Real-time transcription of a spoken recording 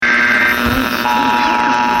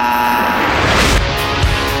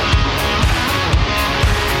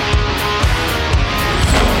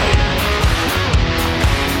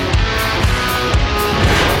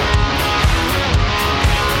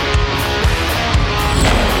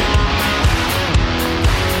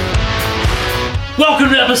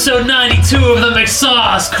episode 92 of the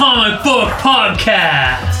McSauce Comic Book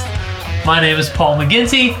Podcast. My name is Paul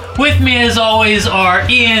McGinty. With me, as always, are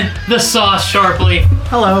Ian the Sauce Sharpley.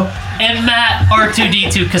 Hello. And Matt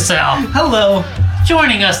R2D2 Cassell. Hello.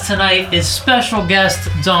 Joining us tonight is special guest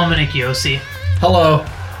Dominic Yossi. Hello.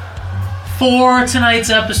 For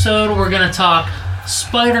tonight's episode, we're going to talk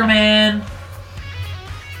Spider-Man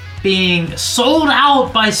being sold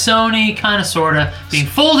out by Sony, kind of, sort of, being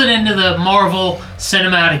folded into the Marvel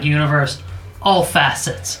Cinematic Universe. All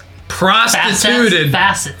facets. Prostituted.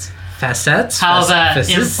 Facets.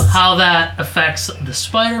 How that affects the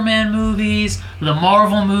Spider-Man movies, the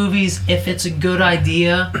Marvel movies, if it's a good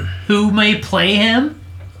idea, who may play him,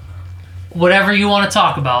 whatever you want to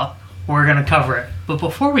talk about, we're going to cover it. But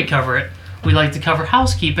before we cover it, we like to cover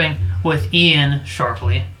housekeeping with Ian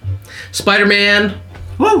Sharpley. Spider-Man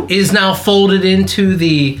is now folded into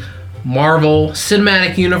the Marvel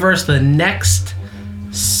Cinematic Universe. The next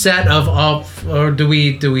set of or do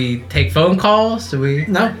we take phone calls?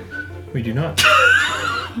 No, we do not.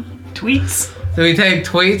 Tweets? Do we take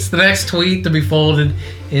tweets? The next tweet to be folded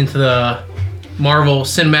into the Marvel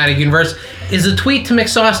Cinematic Universe is a tweet to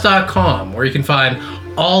McSauce.com, where you can find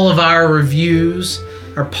all of our reviews,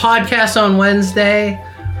 our podcast on Wednesday,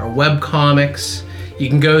 our webcomics. You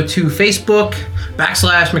can go to Facebook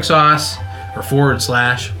 /McSauce or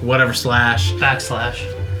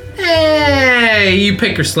 // Hey, you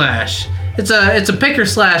pick your slash. It's a pick or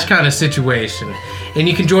slash kind of situation, and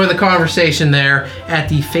you can join the conversation there at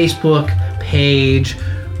the Facebook page.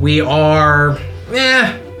 We are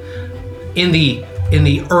in the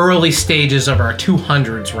early stages of our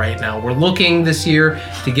 200s right now. We're looking this year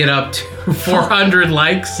to get up to 400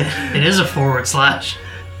 likes. It is a /.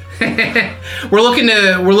 We're looking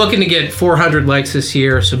to get 400 likes this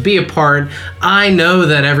year, so be a part. I know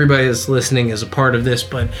that everybody that's listening is a part of this,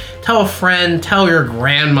 but tell a friend, tell your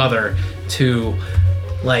grandmother to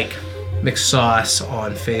like McSauce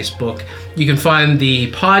on Facebook. You can find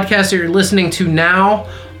the podcast that you're listening to now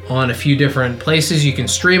on a few different places. You can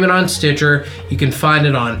stream it on Stitcher. You can find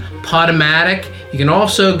it on Podomatic. You can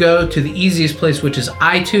also go to the easiest place, which is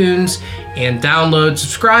iTunes, and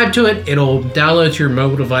subscribe to it. It'll download to your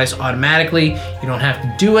mobile device automatically. You don't have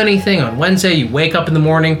to do anything. On Wednesday, you wake up in the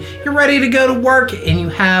morning, you're ready to go to work, and you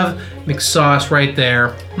have McSauce right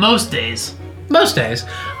there. Most days.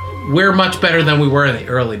 We're much better than we were in the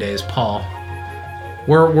early days, Paul.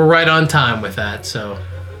 We're right on time with that, so...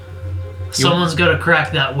 Someone's got to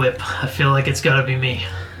crack that whip. I feel like it's got to be me.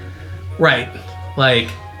 Right. Like,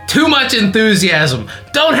 too much enthusiasm.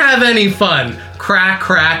 Don't have any fun.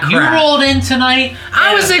 Crack. You rolled in tonight.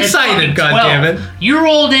 I was excited, goddammit. You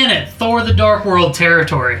rolled in at Thor the Dark World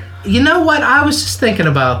territory. You know what? I was just thinking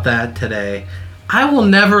about that today. I will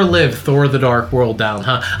never live Thor the Dark World down,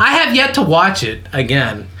 huh? I have yet to watch it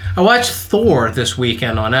again. I watched Thor this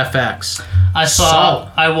weekend on FX. I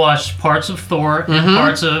watched parts of Thor and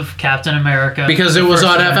parts of Captain America. Because it was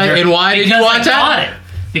on FX? And why did you watch that? I caught it.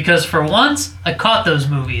 Because for once, I caught those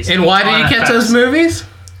movies. And why did you catch those movies?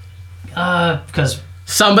 Because...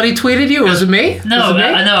 Somebody tweeted you? Was it me? No,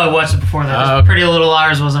 I know. I watched it before that. Pretty Little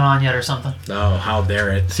Liars wasn't on yet or something. Oh, how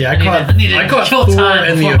dare it. See, I caught Thor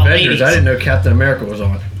and the Avengers. I didn't know Captain America was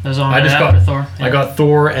on. It was on after Thor. Yeah. I got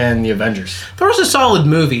Thor and the Avengers. Thor's a solid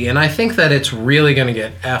movie, and I think that it's really going to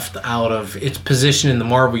get effed out of its position in the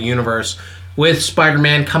Marvel Universe with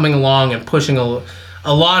Spider-Man coming along and pushing a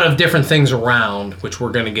lot of different things around, which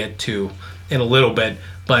we're going to get to in a little bit.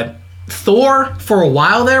 But Thor, for a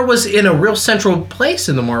while there, was in a real central place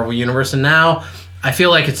in the Marvel Universe, and now I feel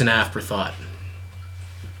like it's an afterthought.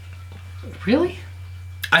 Really?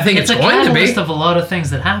 I think it's going to be. It's a catalyst of a lot of things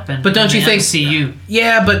that happen. But don't you think? MCU.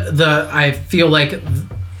 Yeah, but I feel like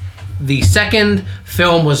the second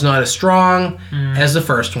film was not as strong as the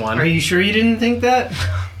first one. Are you sure you didn't think that?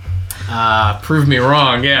 Prove me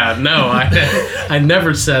wrong. Yeah, no, I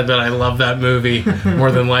never said that I love that movie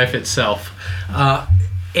more than life itself.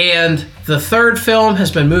 And the third film has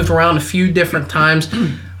been moved around a few different times.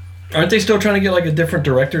 Aren't they still trying to get like a different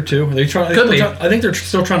director too? Are they trying? I think they're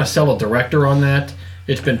still trying to sell a director on that.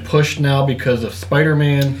 It's been pushed now because of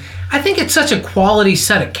Spider-Man. I think it's such a quality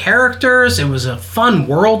set of characters. It was a fun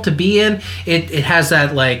world to be in. It has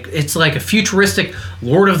that it's like a futuristic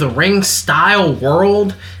Lord of the Rings style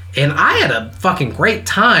world. And I had a fucking great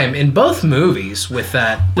time in both movies with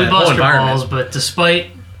that whole environment. Balls, but despite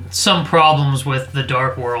some problems with The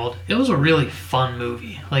Dark World, it was a really fun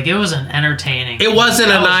movie. Like, it was an entertaining... It wasn't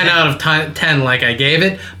a 9 out of 10 like I gave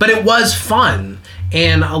it, but it was fun.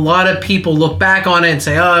 And a lot of people look back on it and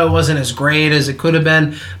say, oh, it wasn't as great as it could have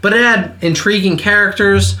been. But it had intriguing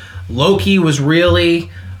characters. Loki was really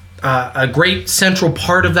a great central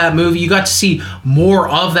part of that movie. You got to see more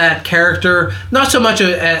of that character, not so much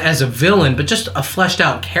as a villain, but just a fleshed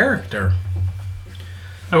out character.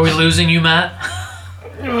 Are we losing you, Matt?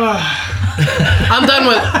 I'm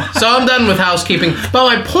done with housekeeping. But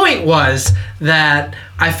my point was that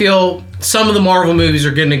I feel some of the Marvel movies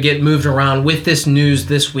are going to get moved around with this news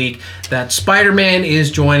this week that Spider-Man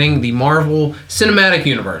is joining the Marvel Cinematic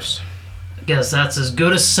Universe. I guess that's as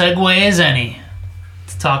good a segue as any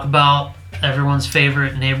to talk about everyone's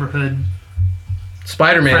favorite neighborhood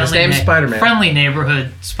Spider-Man. His name's Spider-Man. Friendly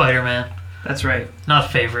neighborhood Spider-Man. That's right.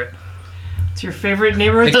 Not favorite. It's your favorite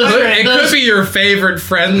neighborhood. It could be your favorite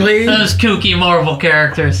friendly. Those kooky Marvel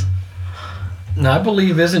characters. Now, I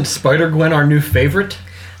believe, isn't Spider-Gwen our new favorite?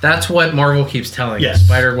 That's what Marvel keeps telling us. Yes.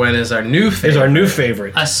 Spider-Gwen is our new favorite. Is our new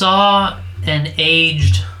favorite. I saw an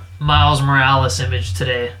aged Miles Morales image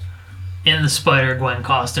today in the Spider-Gwen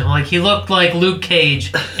costume. Like, he looked like Luke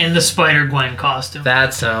Cage in the Spider-Gwen costume.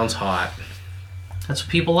 That sounds hot. That's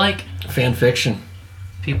what people like. Fan fiction.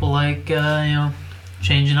 People like,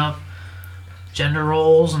 changing up gender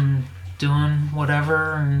roles and doing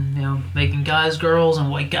whatever, and making guys girls and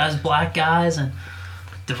white guys black guys, and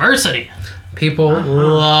diversity. People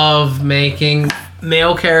love making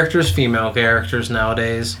male characters female characters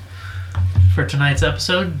nowadays. For tonight's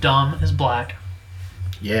episode, Dom is black.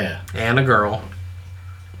 Yeah. And a girl.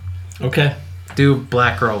 Okay. Do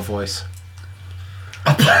black girl voice.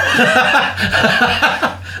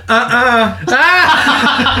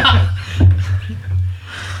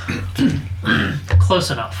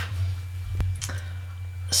 Close enough.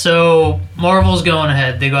 So, Marvel's going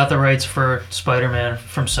ahead. They got the rights for Spider-Man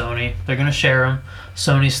from Sony. They're going to share them.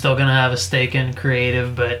 Sony's still going to have a stake in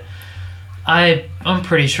creative, but I'm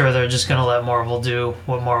pretty sure they're just going to let Marvel do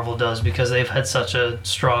what Marvel does because they've had such a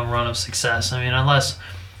strong run of success. I mean, unless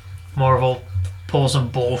Marvel pulls some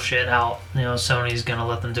bullshit out, Sony's going to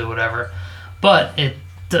let them do whatever. But it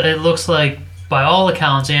looks like, by all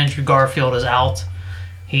accounts, Andrew Garfield is out.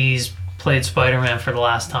 He's played Spider-Man for the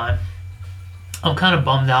last time. I'm kind of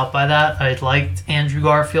bummed out by that. I liked Andrew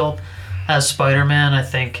Garfield as Spider-Man. I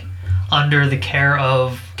think under the care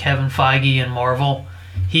of Kevin Feige and Marvel,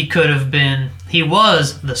 he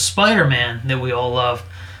was the Spider-Man that we all loved.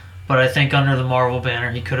 But I think under the Marvel banner,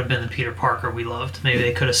 he could have been the Peter Parker we loved. Maybe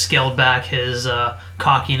they could have scaled back his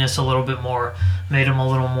cockiness a little bit more, made him a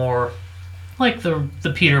little more like the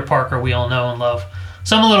Peter Parker we all know and love.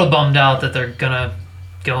 So I'm a little bummed out that they're going to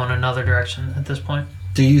go in another direction at this point.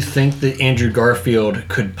 Do you think that Andrew Garfield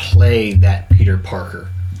could play that Peter Parker?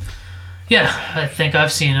 Yeah, I think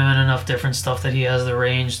I've seen him in enough different stuff that he has the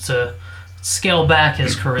range to scale back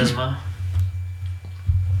his charisma.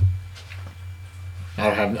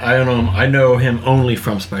 I don't know him. I know him only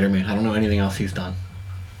from Spider-Man. I don't know anything else he's done.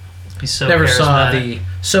 He's so Never saw charismatic. The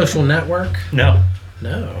Social Network? No.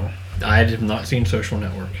 No. I have not seen Social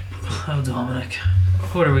Network. Oh, Dominic.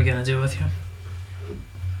 What are we going to do with you?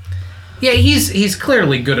 Yeah, he's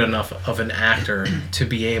clearly good enough of an actor to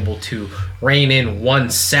be able to rein in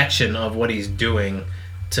one section of what he's doing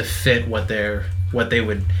to fit what they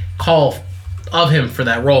would call of him for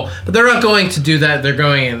that role. But they're not going to do that. They're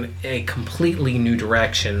going in a completely new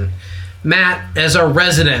direction. Matt, as our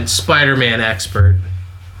resident Spider-Man expert,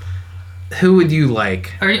 who would you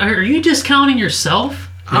like? Are you discounting yourself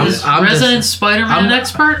as resident Spider-Man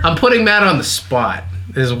expert? I'm putting Matt on the spot,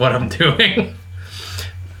 is what I'm doing.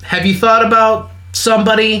 Have you thought about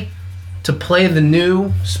somebody to play the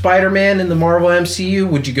new Spider-Man in the Marvel MCU?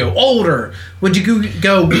 Would you go older? Would you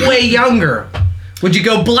go way younger? Would you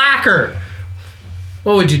go blacker?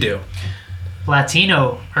 What would you do?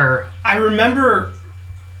 Latino or... I remember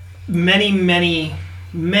many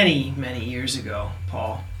years ago,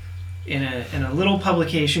 Paul, in a little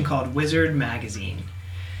publication called Wizard Magazine.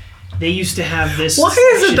 They used to have this... Why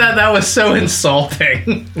is it that was so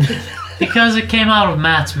insulting? Because it came out of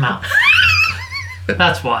Matt's mouth.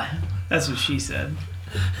 That's why. That's what she said.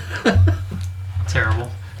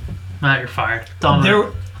 Terrible. Matt, you're fired.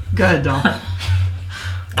 Dominic. Go ahead, Dom.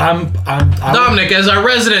 Dominic, as our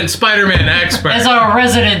resident Spider-Man expert. As our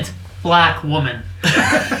resident black woman.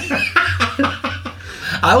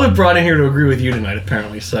 I was brought in here to agree with you tonight,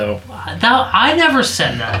 apparently, so... I never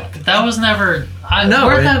said that. That was never...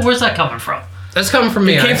 where's that coming from? That's coming from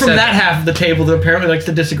me. It came from that half of the table that apparently likes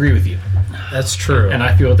to disagree with you. That's true. And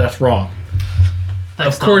I feel that's wrong.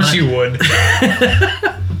 Thanks, of course Dominic. you would.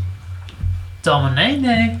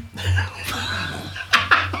 Dominic.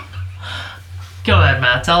 Go ahead,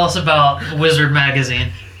 Matt. Tell us about Wizard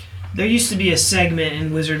Magazine. There used to be a segment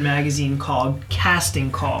in Wizard Magazine called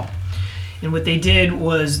Casting Call. And what they did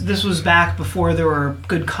was, this was back before there were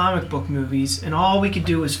good comic book movies, and all we could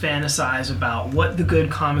do was fantasize about what the good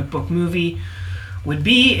comic book movie would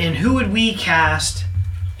be and who would we cast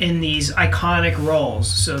in these iconic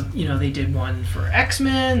roles. So, they did one for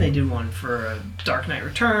X-Men, they did one for Dark Knight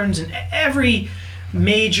Returns, and every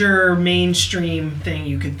major mainstream thing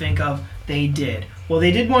you could think of, they did. Well,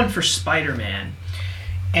 they did one for Spider-Man.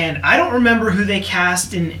 And I don't remember who they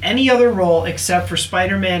cast in any other role except for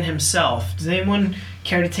Spider-Man himself. Does anyone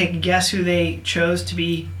care to take a guess who they chose to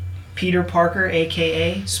be Peter Parker,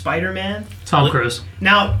 a.k.a. Spider-Man? Tom Cruise.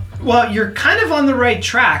 Now, well, you're kind of on the right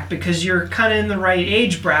track because you're kind of in the right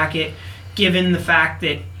age bracket given the fact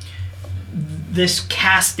that this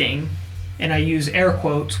casting, and I use air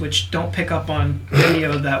quotes, which don't pick up on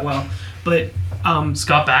video that well, but...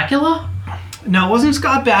 Scott Bakula? No, it wasn't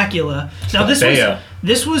Scott Bakula. Now,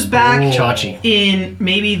 this was back in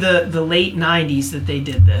maybe the late 90s that they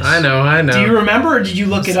did this. I know. Do you remember, or did you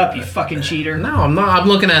look it up, you fucking cheater? No, I'm not. I'm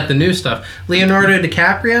looking at the new stuff. Leonardo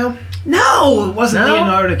DiCaprio? No, it wasn't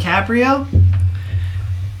Leonardo DiCaprio.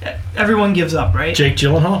 Everyone gives up, right? Jake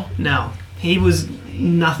Gyllenhaal? No. He was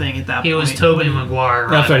nothing at that point. He was Tobey Maguire.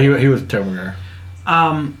 Right? That's right, he was Tobey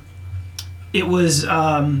Maguire. It was...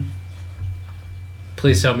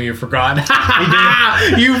 Please tell me you forgot.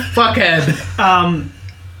 You fuckhead. I'm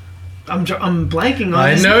blanking on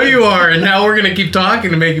I his know name. you are, and now we're gonna keep talking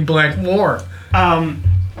to make you blank more.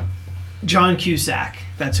 John Cusack.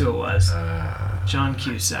 That's who it was. John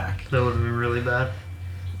Cusack. That would have been really bad.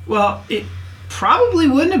 Well, it probably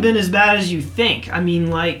wouldn't have been as bad as you think. I mean,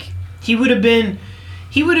 like, he would have been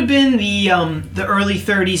the early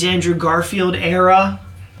 30s Andrew Garfield era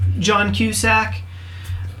John Cusack.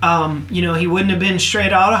 He wouldn't have been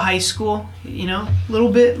straight out of high school.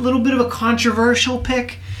 Little bit of a controversial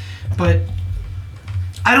pick, but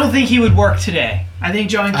I don't think he would work today. I think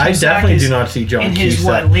John Cusack I definitely do not see John in his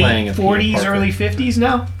Cusack playing late a 40s, early 50s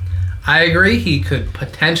now. I agree. He could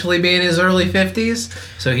potentially be in his early 50s,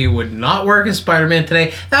 so he would not work as Spider-Man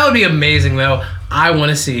today. That would be amazing, though. I want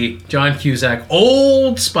to see John Cusack,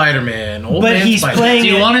 old Spider-Man, but he's playing. Do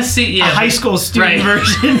you want to see a high school student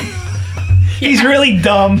version? He's really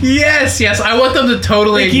dumb. Yes. I want them to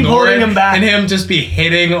totally keep ignore holding it him back. and him just be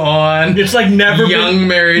hitting on. It's like never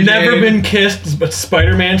been kissed, but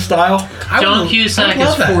Spider-Man style. John Cusack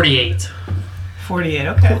is 48. 48.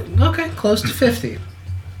 Okay. Okay, close to 50.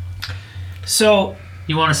 So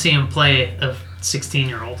you want to see him play a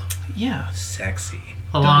 16-year-old? Yeah. Sexy.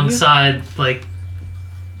 Alongside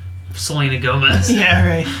Selena Gomez. Yeah.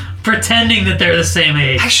 Right. Pretending that they're the same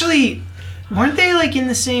age. Actually, weren't they in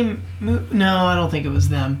the same movie? No, I don't think it was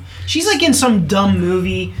them. She's in some dumb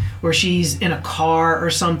movie where she's in a car or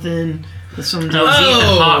something with some. No, it's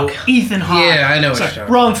Ethan Hawke. Ethan Hawke. Yeah, I know what you're talking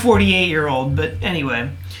about. Wrong 48-year-old, but anyway.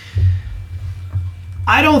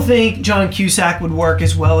 I don't think John Cusack would work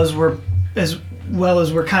as well as we're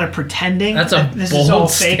kind of pretending. That's a this bold is all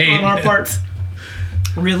fake statement. on our part.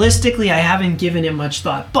 Realistically, I haven't given it much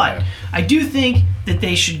thought, but I do think that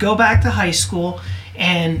they should go back to high school.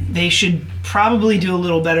 And they should probably do a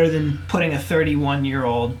little better than putting a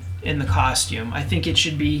 31-year-old in the costume. I think it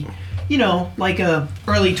should be, like a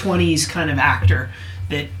early 20s kind of actor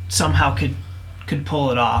that somehow could pull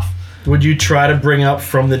it off. Would you try to bring up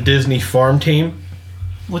from the Disney Farm Team?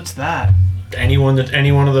 What's that? Any one of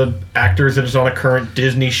the actors that is on a current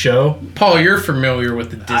Disney show? Paul, you're familiar with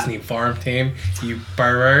the Disney Farm Team, you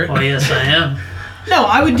pervert. Oh, yes, I am. No,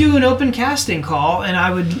 I would do an open casting call, and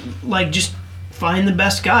I would, just find the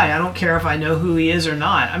best guy. I don't care if I know who he is or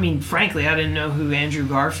not. I mean, frankly, I didn't know who Andrew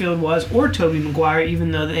Garfield was or Tobey Maguire, even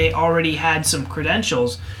though they already had some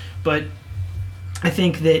credentials. But I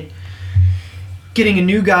think that getting a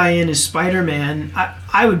new guy in as Spider-Man,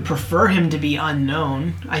 I would prefer him to be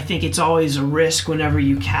unknown. I think it's always a risk whenever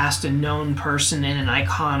you cast a known person in an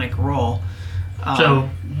iconic role. So,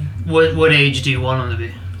 what age do you want him to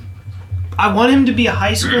be? I want him to be a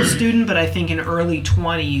high school student, but I think in early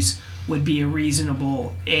 20s would be a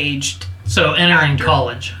reasonable aged. So entering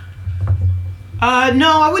college.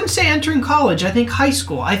 No, I wouldn't say entering college. I think high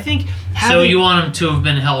school. I think so you want him to have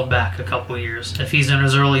been held back a couple of years if he's in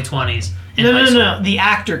his early 20s. No. The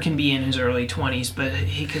actor can be in his early 20s, but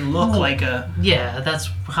he can look like a. Yeah, that's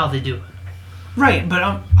how they do it. Right, but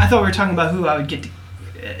I thought we were talking about who I would get to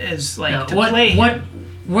play.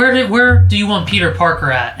 Where do you want Peter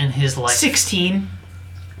Parker at in his life? 16.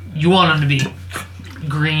 You want him to be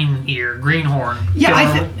greenhorn.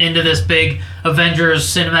 Yeah, into this big Avengers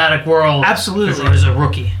cinematic world. Absolutely. As a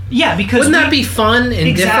rookie. Yeah, because wouldn't that be fun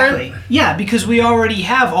and different? Yeah, because we already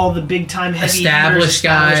have all the big time heavy established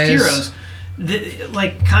guys. heroes.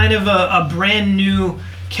 Kind of a brand new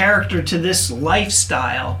character to this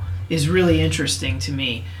lifestyle is really interesting to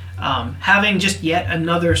me. Having just yet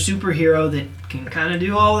another superhero that can kind of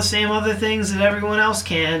do all the same other things that everyone else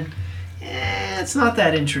can, it's not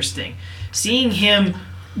that interesting. Seeing him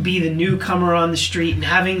be the newcomer on the street and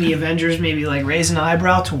having the Avengers maybe like raise an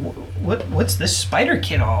eyebrow to what's this Spider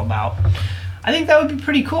Kid all about? I think that would be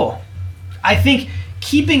pretty cool. I think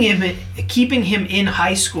keeping him in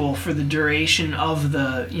high school for the duration of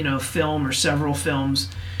the film or several films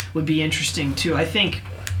would be interesting too. I think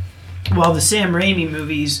while the Sam Raimi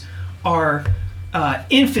movies are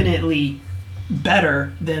infinitely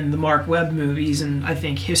better than the Mark Webb movies, and I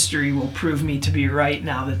think history will prove me to be right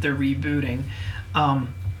now that they're rebooting.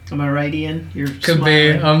 Am I right, Ian? You're Could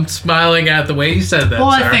smiling. be. I'm smiling at the way you said that.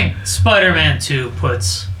 Well, sir. I think Spider-Man 2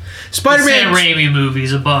 puts the Sam Raimi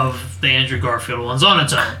movies above the Andrew Garfield ones on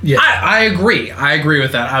its own. Yeah. I agree. I agree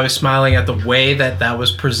with that. I was smiling at the way that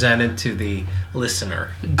was presented to the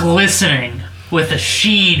listener. Glistening with a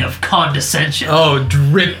sheen of condescension. Oh,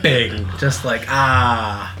 dripping. Just like,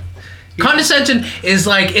 Condescension is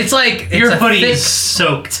like, it's Your a hoodie thick, is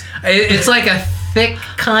soaked. it's like a thick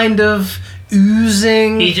kind of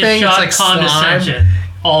oozing He just thing. shot It's like condescension slime.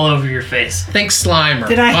 all over your face. Think Slimer.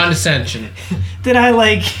 Did I- Condescension. Did I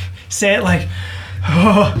like say it like,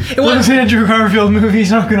 It was- those Andrew Garfield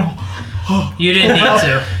movies aren't gonna... You didn't need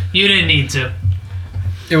to. You didn't need to.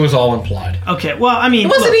 It was all implied. Okay, well, I mean, It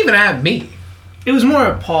wasn't look, even at me. it was more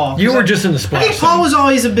at Paul. You 'cause were I- just in the I splash. think Paul was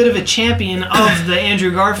always a bit of a champion of the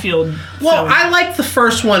Andrew Garfield. Well, film. I liked the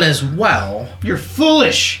first one as well. You're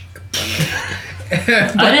foolish.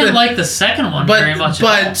 I didn't like the second one very much.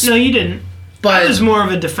 at all. No, you didn't. I was but more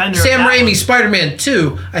of a defender. Sam of that Raimi, one. Spider-Man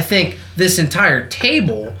 2, I think this entire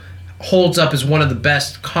table holds up as one of the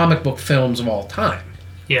best comic book films of all time.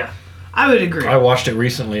 Yeah. I would agree. I watched it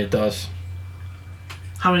recently. It does.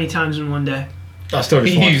 How many times in one day? I still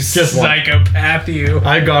just You watched just one. psychopath, you.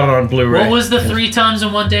 I got it on Blu-ray. What was the 3 times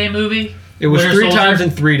in one day movie? It was Winter 3 Soldier? times in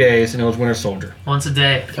 3 days, and it was Winter Soldier. Once a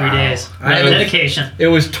day, 3 Wow. days. I- Dedication. It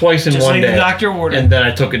was twice in Just one like day. the doctor ordered. And then I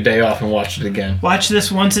took a day off and watched it again. Watch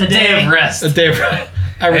this once a A day of rest. A day.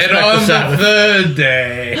 I respect And on the the Sabbath. third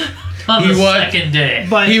day, On the He what? second day.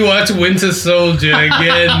 But he watched Winter Soldier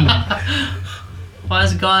again. Why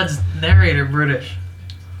is God's narrator British?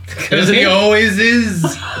 Because he always is.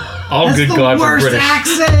 All that's good the gods are worst British.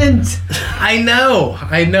 accent. I know.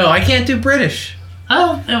 I can't do British.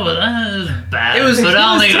 Oh, it was bad. It was- but I it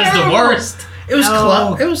don't was think it was the terrible. worst. It was No.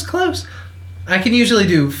 close. It was close. I can usually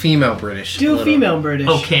do female British. Do a female British.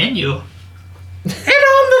 Oh, can you? And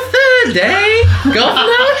on the third day,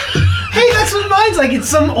 governor. Hey, that's what mine's like. It's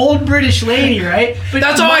some old British lady, right? But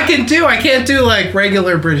That's all I can do. I can't do like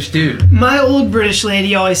regular British dude. My old British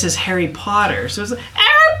lady always says Harry Potter, so it's like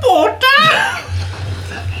Harry Potter.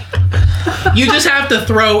 You just have to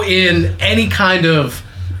throw in any kind of,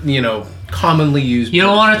 commonly used. You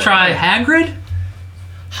don't want to try Hagrid?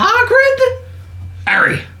 Hagrid?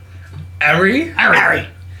 Harry. Harry?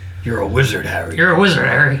 You're a wizard, Harry. You're a wizard,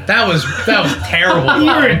 Harry. That was terrible.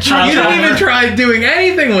 You're a You child. didn't even try doing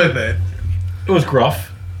anything with it. It was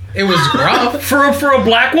gruff. It was gruff. For a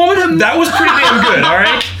black woman, that was pretty damn good. All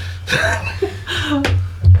right.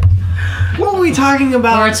 What were we talking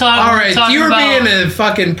about? We're talking. All we're right, talking you were about, being a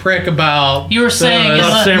fucking prick about. You were saying in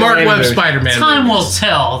the- Sam Mark Raimi Webb movie. Spider-Man. Time will movies.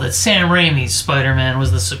 tell that Sam Raimi's Spider-Man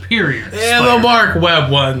was the superior. And the Spider-Man. Mark Webb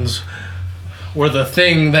ones were the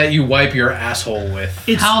thing that you wipe your asshole with.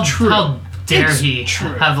 It's How true. How dare It's he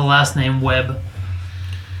true. have the last name Webb?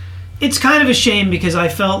 It's kind of a shame because I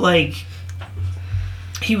felt like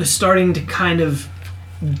he was starting to kind of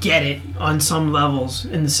get it on some levels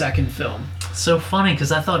in the second film. So funny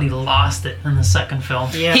because I thought he lost it in the second film.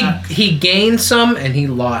 Yeah. He gained some and he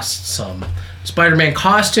lost some. Spider-Man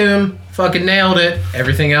costume, fucking nailed it.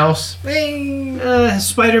 Everything else,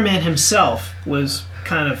 Spider-Man himself was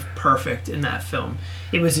kind of perfect in that film.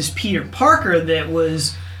 It was his Peter Parker that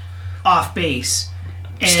was off base.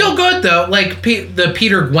 And still good though. Like the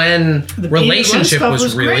Peter Gwen the Peter relationship Gwen was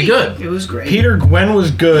stuff really great. good. It was great. Peter Gwen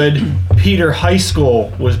was good. Peter High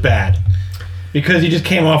School was bad. Because he just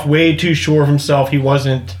came off way too sure of himself. He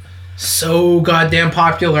wasn't. So goddamn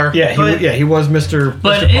popular. Yeah, he was Mr.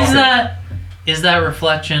 But Mr. is that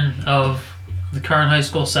reflection of the current high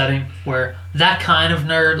school setting where that kind of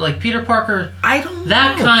nerd, like Peter Parker, I don't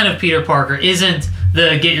that know. kind of Peter Parker isn't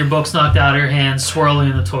the get your books knocked out of your hands, swirling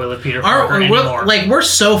in the toilet Peter Parker anymore. We're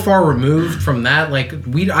so far removed from that. Like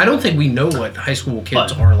I don't think we know what high school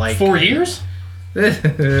kids What, are like. 4 years?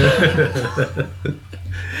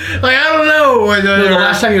 Like, I don't know. The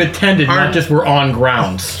last time you attended, not just were on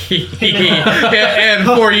grounds. And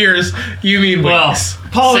 4 years, you mean weeks.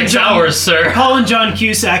 Well, 6 hours, sir. Paul and John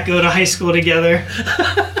Cusack go to high school together.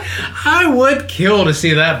 I would kill to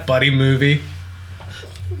see that buddy movie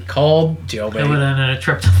called Jailbait. It would end in a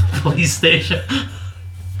trip to the police station.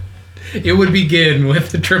 It would begin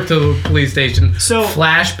with the trip to the police station. So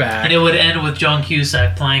flashback. And it would end with John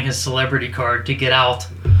Cusack playing his celebrity card to get out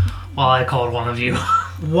while I called one of you.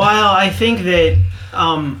 While I think that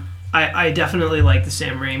I definitely like the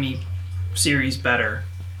Sam Raimi series better,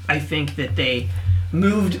 I think that they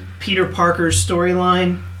moved Peter Parker's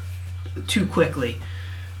storyline too quickly.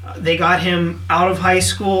 They got him out of high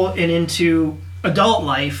school and into adult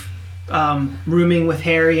life, rooming with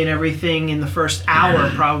Harry and everything in the first hour,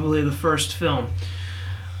 probably the first film.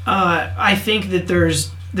 I think that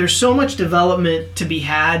there's so much development to be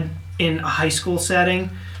had in a high school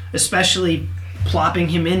setting, especially plopping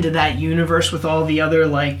him into that universe with all the other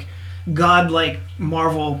like godlike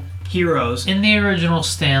Marvel heroes. In the original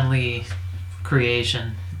Stan Lee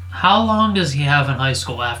creation, how long does he have in high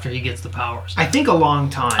school after he gets the powers? I think a long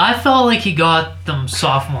time. I felt like he got them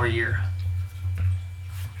sophomore year.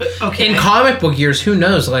 Okay. In comic book years, who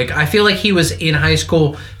knows? Like, I feel like he was in high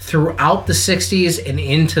school throughout the 60s and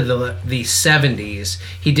into the 70s.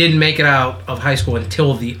 He didn't make it out of high school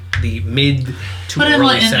until the mid to but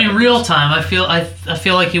early 70s. in real time, I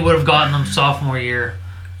feel like he would have gotten them sophomore year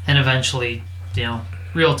and eventually,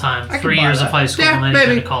 real time, 3 years of high school and then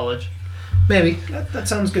he's into college. Maybe. That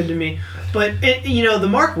sounds good to me. But, the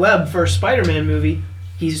Mark Webb first Spider-Man movie,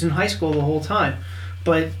 he's in high school the whole time.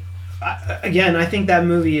 But again, I think that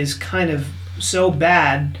movie is kind of so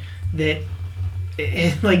bad that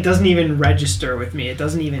it like doesn't even register with me. It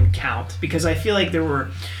doesn't even count because I feel like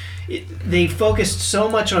they focused so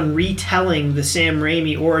much on retelling the Sam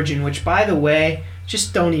Raimi origin, which, by the way,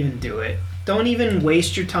 just don't even do it. Don't even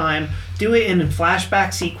waste your time. Do it in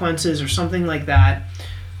flashback sequences or something like that.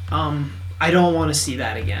 I don't want to see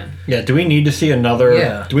that again. Yeah, do we need to see another?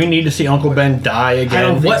 Yeah. Do we need to see Uncle Ben die again? I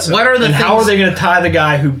don't think so. What are the and things? how are they going to tie the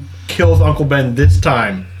guy who kills Uncle Ben this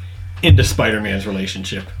time into Spider-Man's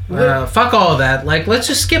relationship? Fuck all of that. Like, let's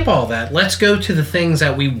just skip all that. Let's go to the things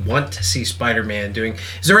that we want to see Spider-Man doing.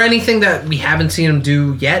 Is there anything that we haven't seen him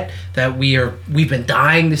do yet that we've been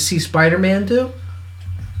dying to see Spider-Man do?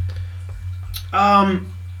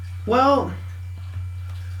 Well,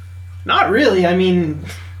 not really. I mean,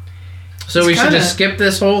 so we should just skip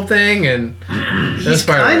this whole thing and he's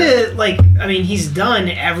kind of like, I mean, he's done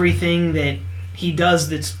everything that he does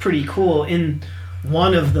that's pretty cool in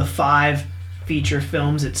one of the 5 feature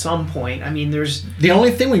films at some point. I mean, there's the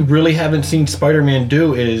only thing we really haven't seen Spider-Man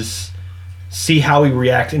do is see how he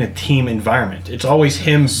reacts in a team environment. It's always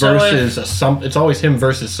him versus it's always him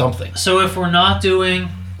versus something. So if we're not doing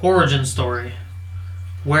origin story,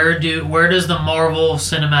 where does the Marvel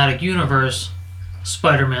Cinematic Universe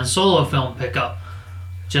Spider-Man solo film pick up?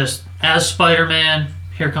 Just as Spider-Man,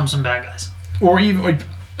 here comes some bad guys. Or even like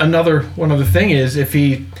one other thing is if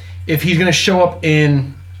he's going to show up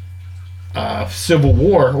in Civil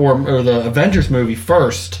War or the Avengers movie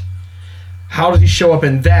first, how does he show up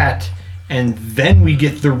in that, and then we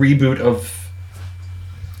get the reboot of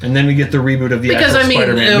the because actual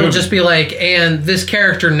Spider-Man it'll movie. just be like, and this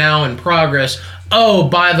character now in progress. Oh,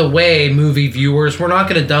 by the way, movie viewers, we're not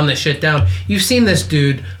going to dumb this shit down. You've seen this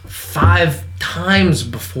dude 5 times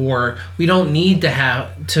before. We don't need to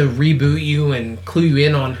reboot you and clue you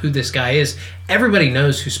in on who this guy is. Everybody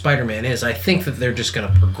knows who Spider-Man is. I think that they're just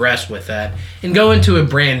going to progress with that and go into a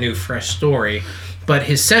brand new, fresh story. But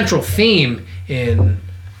his central theme in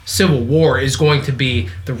Civil War is going to be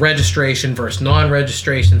the registration versus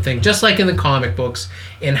non-registration thing, just like in the comic books,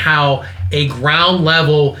 and how a ground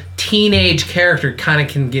level teenage character kind of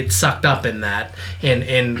can get sucked up in that,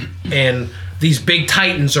 and these big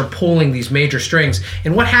titans are pulling these major strings.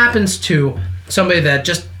 And what happens to somebody that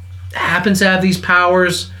just happens to have these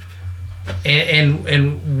powers,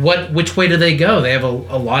 and which way do they go? They have a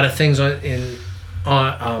lot of things up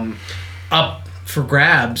for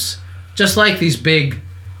grabs, just like these big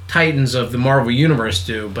titans of the Marvel Universe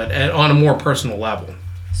do, but on a more personal level.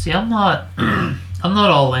 See, I'm not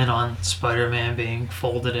all in on Spider-Man being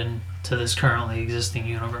folded into this currently existing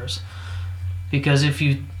universe, because if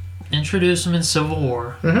you introduce him in Civil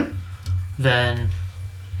War, then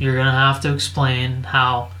you're gonna have to explain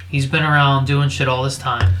how he's been around doing shit all this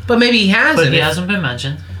time. But maybe he hasn't. But he hasn't been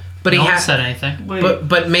mentioned. But no one said anything.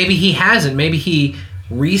 But maybe he hasn't. Maybe he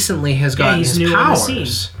recently has gotten his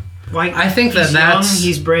powers. Like, I think that's young,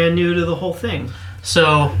 he's brand new to the whole thing.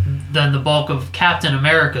 So then the bulk of Captain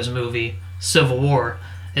America's movie, Civil War,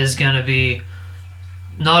 is going to be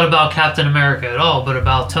not about Captain America at all, but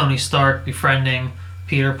about Tony Stark befriending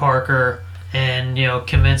Peter Parker and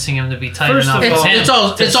convincing him to be tight First enough of all- with him It's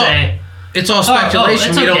all- to it's all- say, It's all "Oh, speculation.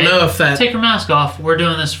 it's We okay. don't know if that. Take your mask off. We're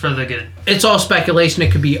doing this for the good." It's all speculation. It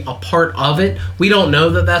could be a part of it. We don't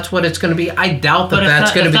know that that's what it's going to be. I doubt that But if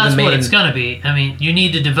that's going to if be that's the main. what it's going to be, I mean, you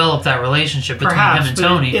need to develop that relationship between Perhaps, him and but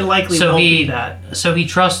Tony. it likely so won't he, be that. So he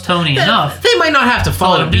trusts Tony enough. They might not have to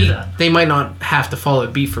follow let it him do beat. that. They might not have to follow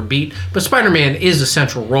it beat for beat. But Spider-Man is a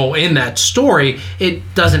central role in that story.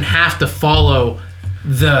 It doesn't have to follow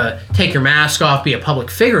the take your mask off, be a public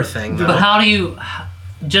figure thing. Though. But how do you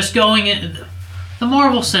just going in the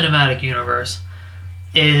Marvel Cinematic Universe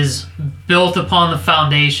is built upon the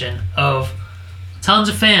foundation of tons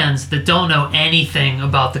of fans that don't know anything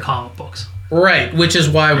about the comic books. Right, which is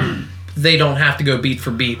why they don't have to go beat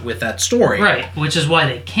for beat with that story. Right, which is why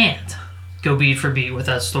they can't go beat for beat with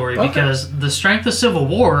that story Okay. because the strength of Civil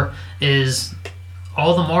War is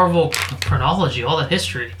all the Marvel chronology, all that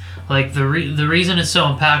history. Like the reason it's so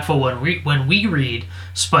impactful when we read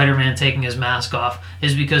Spider-Man taking his mask off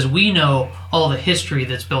is because we know all the history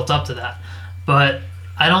that's built up to that. But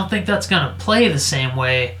I don't think that's gonna play the same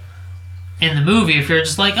way in the movie if you're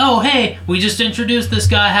just like, oh hey, we just introduced this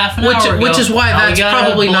guy half an hour ago. Which is why Now we that's gotta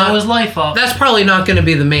probably blow not his life up. That's probably not going to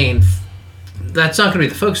be the main. That's not going to be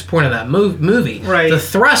the focus point of that movie. Right. The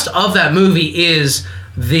thrust of that movie is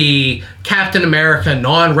the Captain America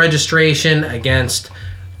non-registration against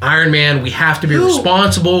Iron Man. We have to be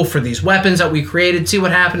responsible for these weapons that we created. See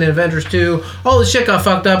what happened in Avengers 2. All the shit got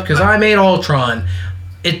fucked up because I made Ultron.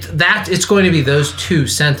 It's going to be those two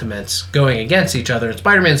sentiments going against each other. And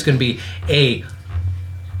Spider-Man's going to be a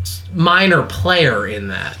minor player in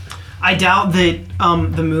that. I doubt that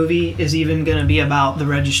the movie is even going to be about the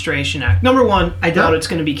Registration Act. Number one, I doubt it's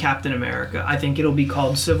going to be Captain America. I think it'll be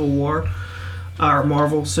called Civil War, or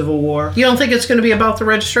Marvel Civil War. You don't think it's going to be about the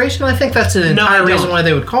registration? I think that's an No, entire I reason don't. why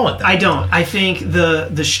they would call it that. I don't. I think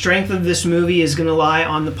the strength of this movie is going to lie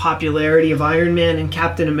on the popularity of Iron Man and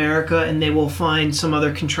Captain America, and they will find some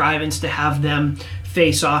other contrivance to have them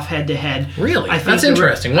face off head to head. Really? I think That's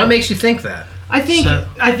interesting. What makes you think that? I think So-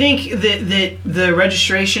 that the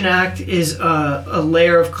Registration Act is a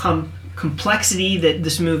layer of complexity that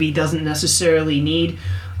this movie doesn't necessarily need.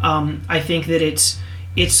 I think that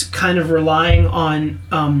it's kind of relying on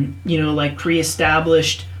like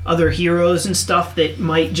pre-established other heroes and stuff that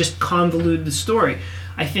might just convolute the story.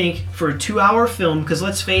 I think for a 2-hour film, because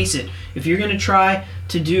let's face it, if you're going to try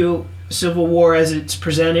to do Civil War as it's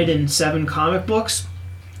presented in 7 comic books,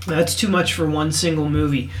 that's too much for one single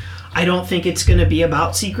movie. I don't think it's going to be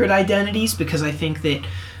about secret identities because I think that,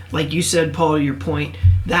 like you said, Paul, your point,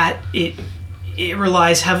 that it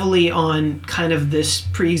relies heavily on kind of this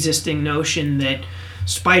pre-existing notion that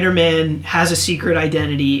Spider-Man has a secret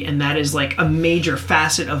identity and that is like a major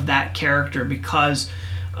facet of that character because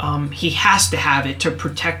he has to have it to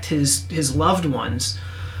protect his loved ones.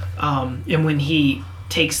 And when he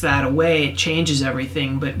takes that away, it changes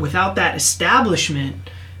everything. But without that establishment,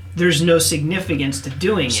 there's no significance to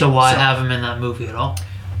doing it. So why have him in that movie at all?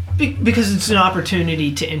 Because it's an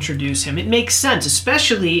opportunity to introduce him. It makes sense,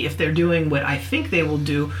 especially if they're doing what I think they will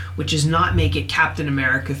do, which is not make it Captain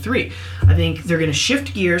America 3. I think they're going to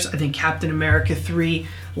shift gears. I think Captain America 3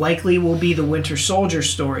 likely will be the Winter Soldier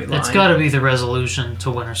storyline. It's got to be the resolution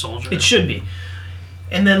to Winter Soldier. It should be.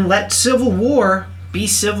 And then let Civil War be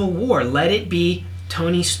Civil War. Let it be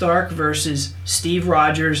Tony Stark versus Steve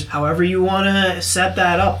Rogers. However you want to set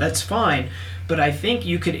that up, that's fine. But I think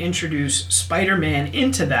you could introduce Spider-Man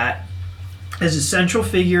into that as a central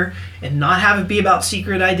figure and not have it be about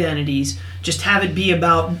secret identities. Just have it be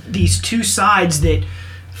about these two sides that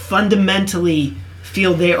fundamentally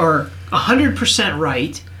feel they are 100%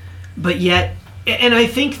 right, but yet, and I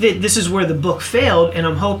think that this is where the book failed, and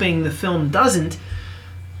I'm hoping the film doesn't.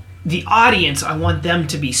 The audience, I want them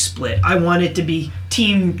to be split. I want it to be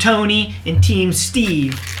Team Tony and Team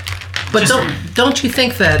Steve. But don't you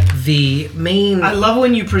think that the main... I love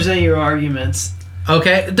when you present your arguments.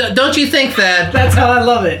 Okay, don't you think that... That's how I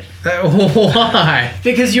love it. Why?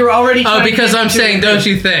 Because you're already. Oh, because I'm saying, agree. don't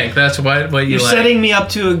you think? That's what you You're like. setting me up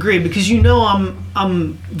to agree because you know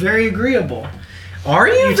I'm very agreeable. Are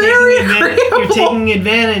you You're very taking agreeable? You're taking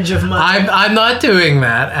advantage of my. I'm not doing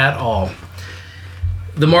that at all.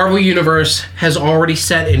 The Marvel Universe has already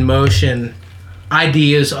set in motion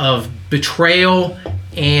ideas of betrayal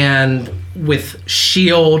and with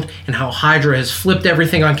S.H.I.E.L.D. and how Hydra has flipped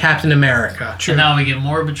everything on Captain America. And now we get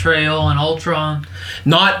more betrayal and Ultron.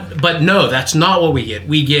 But no, that's not what we get.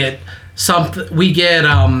 We get something. We get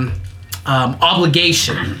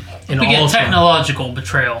obligation in We get Ultron. technological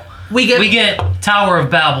betrayal. We get Tower of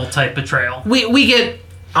Babel type betrayal. we get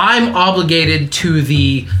I'm obligated to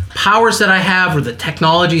the powers that I have or the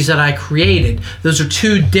technologies that I created. Those are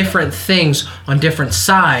two different things on different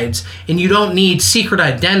sides, and you don't need secret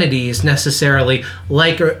identities necessarily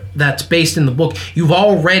like that's based in the book. You've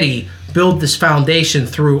already built this foundation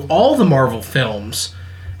through all the Marvel films,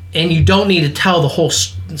 and you don't need to tell the whole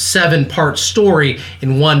 7-part story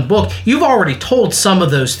in one book. You've already told some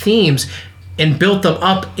of those themes and built them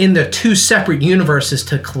up in the two separate universes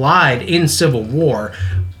to collide in Civil War,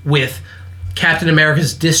 with Captain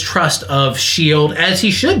America's distrust of S.H.I.E.L.D., as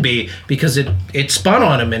he should be, because it spun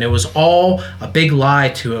on him and it was all a big lie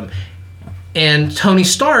to him. And Tony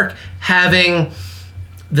Stark having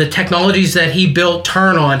the technologies that he built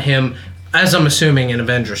turn on him, as I'm assuming in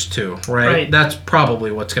Avengers 2, right? That's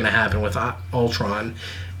probably what's going to happen with Ultron.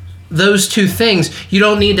 Those two things, you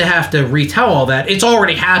don't need to have to retell all that. It's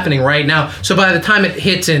already happening right now. So by the time it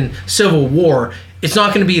hits in Civil War, it's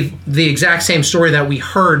not going to be the exact same story that we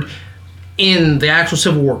heard in the actual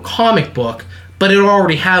Civil War comic book, but it'll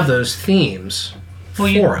already have those themes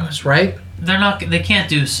for us, right? They can't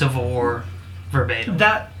do Civil War verbatim.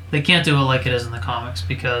 They can't do it like it is in the comics,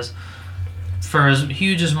 because for as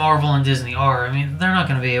huge as Marvel and Disney are, I mean, they're not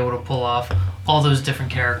going to be able to pull off all those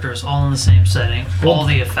different characters, all in the same setting, all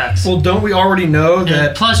the effects. Well, don't we already know that?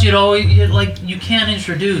 And plus, you can't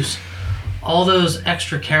introduce all those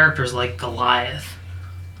extra characters like Goliath.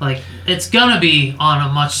 Like, it's gonna be on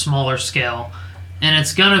a much smaller scale, and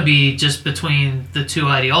it's gonna be just between the two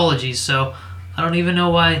ideologies. So I don't even know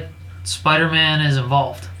why Spider-Man is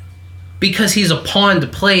involved. Because he's a pawn to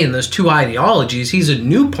play in those two ideologies. He's a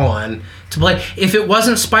new pawn to play. If it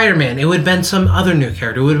wasn't Spider-Man, it would have been some other new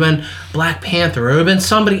character. It would have been Black Panther. It would have been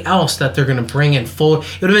somebody else that they're going to bring in full.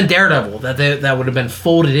 It would have been Daredevil that would have been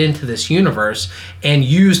folded into this universe and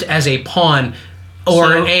used as a pawn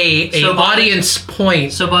or an audience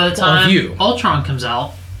point. So by the time Ultron comes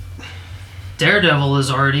out, Daredevil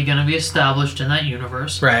is already going to be established in that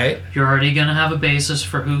universe. Right. You're already going to have a basis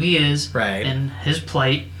for who he is. Right. And his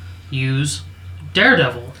plight. Use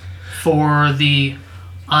Daredevil for the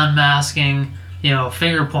unmasking,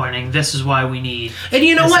 finger pointing. This is why we need. And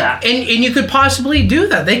you know what? And you could possibly do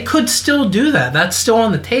that. They could still do that. That's still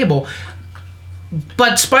on the table.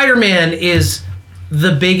 But Spider-Man is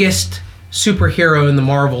the biggest superhero in the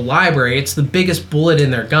Marvel library. It's the biggest bullet in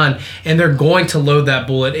their gun, and they're going to load that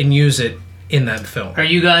bullet and use it in that film. Are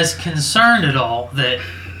you guys concerned at all that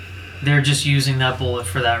they're just using that bullet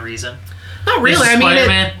for that reason? Not really. I mean,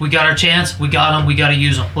 Spider-Man, we got our chance. We got him. We got to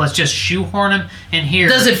use him. Let's just shoehorn him in here.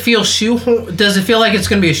 Does it feel like it's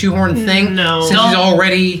going to be a shoehorn thing? No. Since he's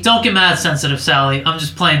already. Don't get mad, sensitive Sally. I'm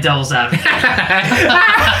just playing devil's advocate.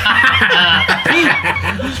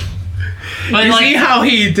 But you see how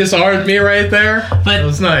he disarmed me right there? But that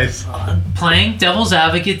was nice. Playing devil's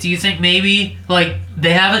advocate, do you think maybe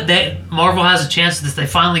Marvel has a chance that they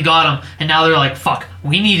finally got him, and now they're like, "Fuck,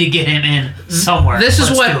 we need to get him in somewhere." This is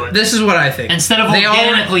what I think. Instead of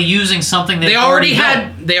organically using something they already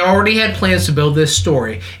had plans to build this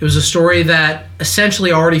story. It was a story that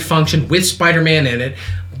essentially already functioned with Spider-Man in it,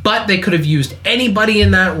 but they could have used anybody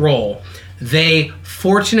in that role. They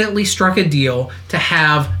fortunately struck a deal to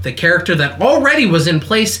have the character that already was in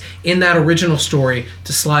place in that original story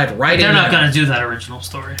to slide right in. They're not going to do that original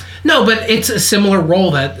story. No, but it's a similar role.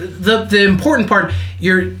 That the important part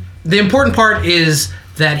is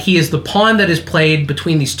that he is the pawn that is played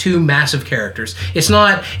between these two massive characters. It's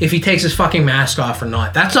not if he takes his fucking mask off or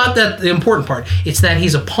not. That's not the important part. It's that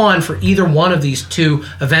he's a pawn for either one of these two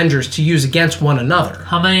Avengers to use against one another.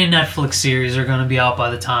 How many Netflix series are going to be out by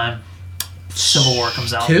the time Civil War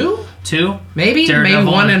comes out? Two? Maybe? Daredevil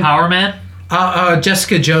maybe one and Power Man?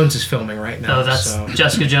 Jessica Jones is filming right now. Oh, that's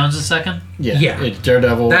Jessica Jones the second? Yeah. It's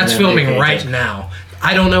Daredevil. That's filming right now.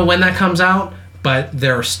 I don't know when that comes out, but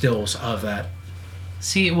there are stills of that.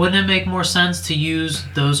 See, wouldn't it make more sense to use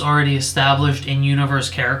those already established in-universe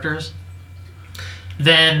characters?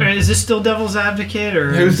 Then is this still devil's advocate,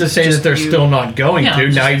 or who's to say that they're still not going to?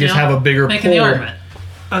 Now you just have a bigger making pool. The argument.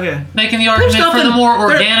 Okay. Making the argument for the more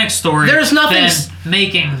organic story. There's nothing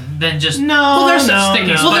than just there's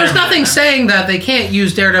nothing saying that they can't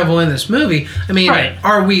use Daredevil in this movie. I mean,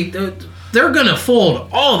 are we? They're gonna fold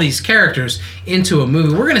all these characters into a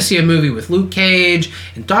movie. We're gonna see a movie with Luke Cage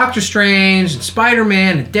and Doctor Strange and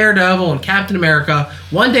Spider-Man and Daredevil and Captain America.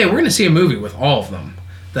 One day we're gonna see a movie with all of them.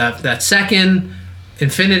 That second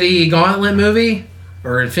Infinity Gauntlet movie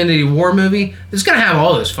or Infinity War movie is gonna have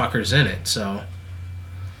all those fuckers in it. So.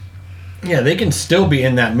 Yeah, they can still be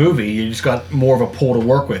in that movie. You just got more of a pool to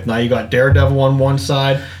work with. Now you got Daredevil on one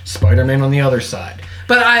side, Spider-Man on the other side.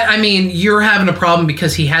 But I mean, you're having a problem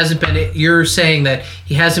because he hasn't been. You're saying that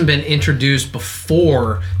he hasn't been introduced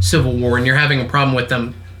before Civil War, and you're having a problem with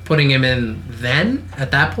them putting him in then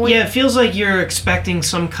at that point. Yeah, it feels like you're expecting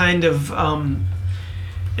some kind of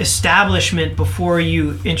establishment before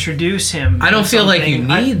you introduce him. I don't feel like you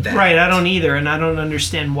something. need that. Right, I don't either, and I don't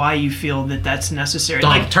understand why you feel that that's necessary.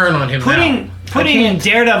 Don't turn on him now. Putting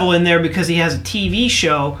Daredevil in there because he has a TV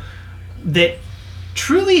show that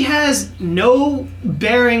truly has no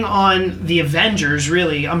bearing on the Avengers,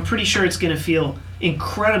 really. I'm pretty sure it's going to feel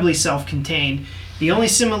incredibly self-contained. The only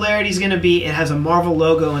similarity is going to be it has a Marvel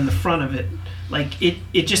logo in the front of it. Like, it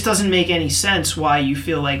just doesn't make any sense why you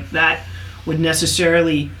feel like that would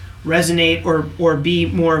necessarily resonate or be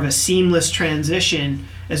more of a seamless transition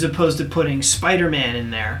as opposed to putting Spider-Man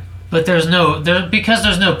in there. But there's no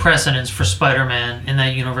precedence for Spider-Man in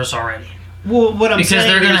that universe already. Well, what I'm Because saying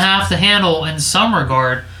they're going to is- have to handle, in some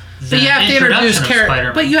regard, the But you have to introduce introduction of characters.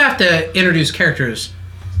 Spider-Man. But you have to introduce characters.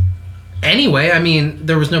 Anyway, I mean,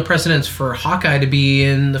 there was no precedence for Hawkeye to be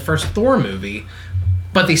in the first Thor movie,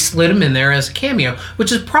 but they slid him in there as a cameo,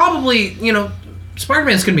 which is probably,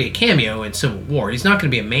 Spider-Man's going to be a cameo in Civil War. He's not going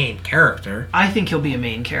to be a main character. I think he'll be a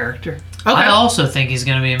main character. Okay. I also think he's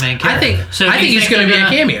going to be a main character. I think he's they're gonna be a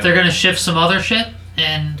cameo. They're going to shift some other shit,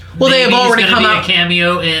 and Well, they have maybe already he's gonna come be out- a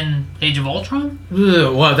cameo in Age of Ultron.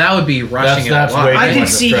 Ugh, well, that would be rushing That's it a lot. way I too could much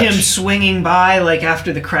a see stretch. him swinging by like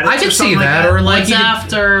after the credits. I could or see something that, like or like What's you could-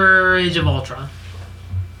 after Age of Ultron?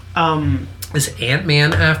 Is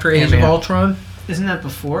Ant-Man after Age Ant-Man. of Ultron? Isn't that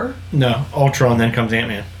before? No, Ultron, then comes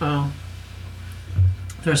Ant-Man. Oh,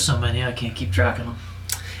 There's so many, I can't keep track of them.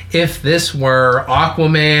 If this were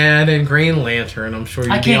Aquaman and Green Lantern, I'm sure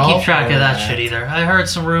you'd I be can't all keep track for of that shit either. I heard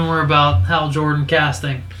some rumor about Hal Jordan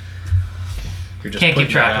casting. You're just Can't keep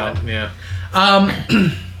putting track that of out.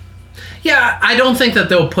 Yeah. Yeah, I don't think that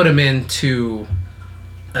they'll put him into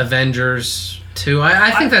Avengers 2.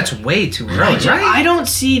 I think that's way too early, right? I don't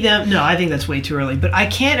see them. No, I think that's way too early. But I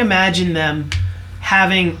can't imagine them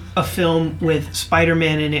having a film with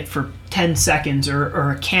Spider-Man in it for 10 seconds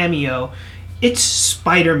or a cameo. It's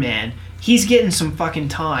Spider-Man. He's getting some fucking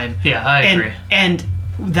time. Yeah, I agree. And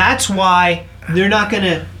that's why they're not going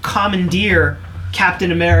to commandeer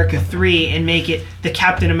Captain America 3 and make it the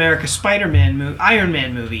Captain America Spider-Man movie, Iron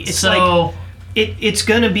Man movie. It's like it's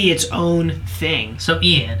going to be its own thing. So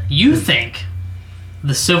Ian, you think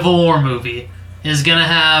the Civil War movie is gonna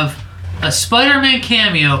have a Spider-Man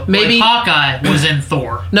cameo Maybe- like Hawkeye was in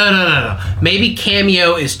Thor? No. Maybe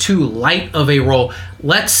cameo is too light of a role.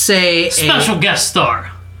 Let's say Special guest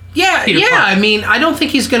star. Yeah, Peter Parker. I mean, I don't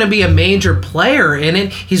think he's going to be a major player in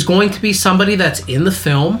it. He's going to be somebody that's in the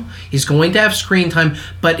film. He's going to have screen time,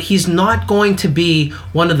 but he's not going to be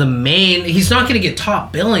one of the main. He's not going to get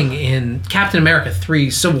top billing in Captain America 3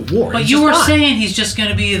 Civil War. But He's you just were not. saying he's just going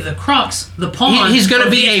to be the crux, the pawn. He's going to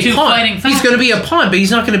of be these a two pawn. fighting He's going to be a factions. pawn, but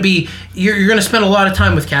he's not going to be. You're going to spend a lot of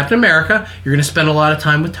time with Captain America. You're going to spend a lot of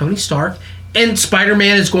time with Tony Stark, and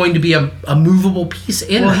Spider-Man is going to be a movable piece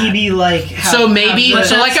in Will that. he be like... So maybe, have the-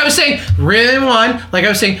 so like I was saying, really one, like I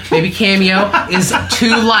was saying, maybe cameo is too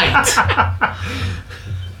light.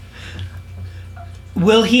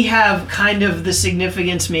 Will he have kind of the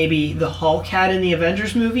significance maybe the Hulk had in the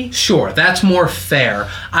Avengers movie? Sure, that's more fair.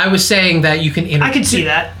 I was saying that you can. I could see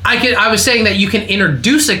that. I was saying that you can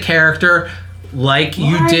introduce a character like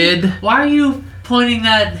you did. Why are you pointing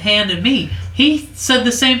that hand at me? He said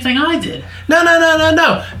the same thing I did.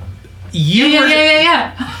 No. You were.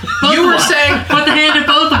 Yeah. Both You of were us. saying- Put the hand at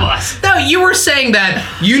both of us. No, you were saying that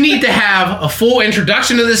you need to have a full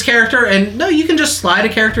introduction to this character, and no, you can just slide a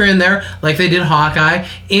character in there like they did Hawkeye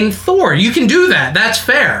in Thor. You can do that. That's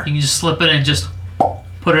fair. You can just slip it and just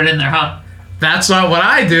put it in there, huh? That's not what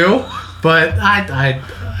I do, but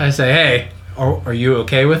I say, hey, are you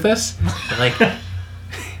okay with this? They're like,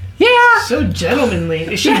 yeah. So gentlemanly.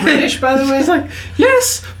 Is she British, by the way? He's like,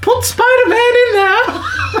 yes, put Spider-Man in there.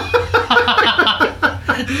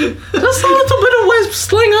 Just a little bit of web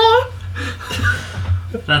slinger.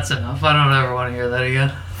 That's enough. I don't ever want to hear that again.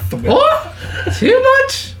 What? Too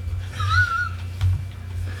much?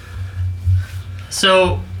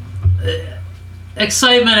 So,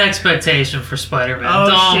 excitement, expectation for Spider-Man. Oh,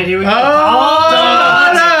 Dom, shit. Here we go.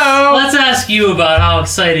 Oh, no. Let's ask you about how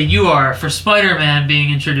excited you are for Spider-Man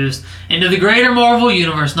being introduced into the greater Marvel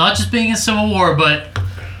universe, not just being in Civil War, but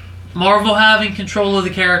Marvel having control of the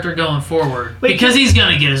character going forward. Wait, because he's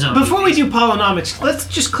going to get his own. Before we movies. do Polynomics, let's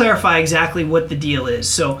just clarify exactly what the deal is.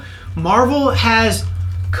 So, Marvel has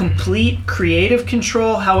complete creative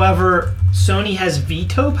control. However, Sony has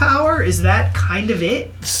veto power. Is that kind of it?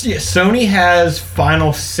 Yeah, Sony has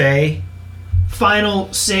final say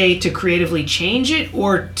final say to creatively change it,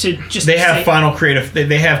 or to just They have say, final creative.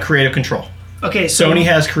 They have creative control. Okay, so Sony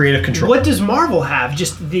has creative control. What does Marvel have?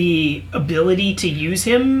 Just the ability to use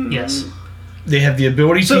him? Yes. They have the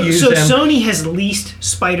ability So, to use so them. Sony has leased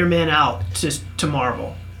Spider-Man out to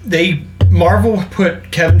Marvel. Marvel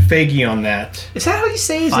put Kevin Feige on that. Is that how you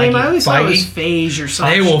say his Feige. name? I always thought it was Feige? Phage or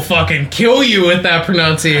something. They will fucking kill you with that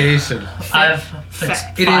pronunciation.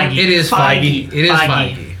 It is Feige. It is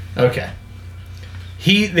Feige. Okay.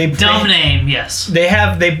 Dumb name, yes.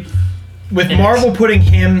 With It Marvel putting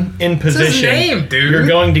him in his position, name, dude. you're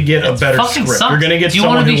going to get a better Fucking script. sucks. You're going to get Do you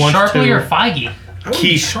someone want to who be wants Sharpley to or Feige?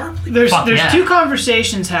 Keith. Sharpley. There's Fuck yeah. two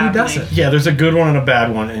conversations Who happening. doesn't? Yeah, there's a good one and a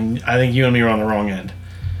bad one, and I think you and me are on the wrong end.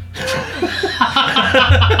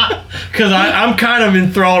 Because I'm kind of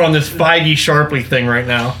enthralled on this Feige Sharpley thing right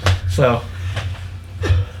now. So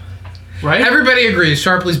Right? Everybody agrees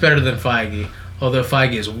Sharpley's better than Feige, although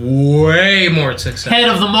Feige is way more successful. Head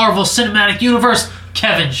of the Marvel Cinematic Universe,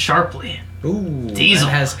 Kevin Sharpley. Ooh, Diesel.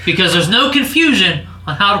 that has Because there's no confusion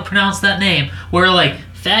on how to pronounce that name. We're like,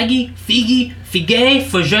 Faggy, Figgy, Figay,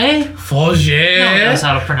 Fugay? Foger. No one knows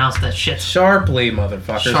how to pronounce that shit. Sharpley,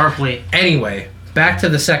 motherfuckers. Sharpley. Anyway, back to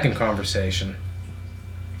the second conversation.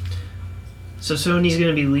 So Sony's going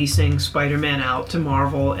to be leasing Spider-Man out to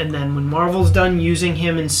Marvel, and then when Marvel's done using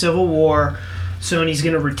him in Civil War, Sony's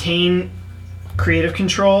going to retain creative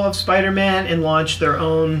control of Spider-Man and launch their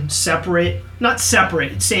own not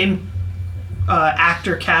separate, same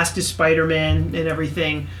actor cast as Spider-Man and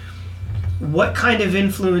everything. What kind of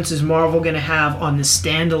influence is Marvel going to have on the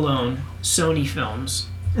standalone Sony films?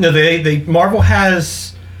 no,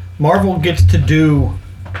 Marvel gets to do.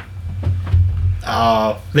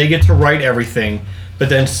 They get to write everything, but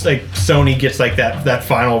then like Sony gets like that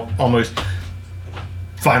final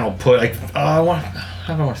put. Like how do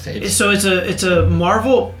I want to say it? So it's a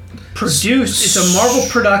Marvel produced. It's a Marvel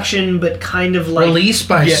production, but kind of like Released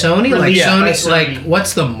by Yeah, Sony? Like released by Sony, Sony. like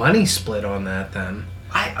what's the money split on that then?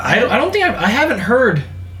 I don't think I haven't heard.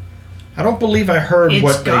 I don't believe I heard It's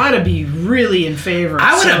what got to be really in favor of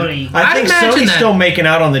I would have- Sony. I I'd think imagine Sony's that- still making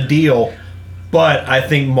out on the deal, but I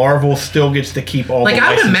think Marvel still gets to keep all. Like the I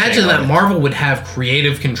would licensing imagine on that it. Marvel would have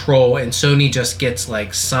creative control and Sony just gets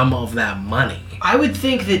like some of that money. I would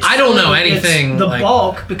think that I don't know Sony gets anything, the like-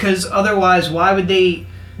 bulk, because otherwise, why would they?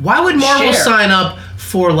 Why would Marvel Share. sign up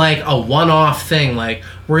for like a one-off thing? Like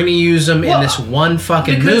we're gonna use them Well, in this one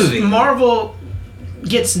fucking Because movie. Marvel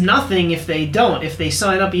gets nothing if they don't. If they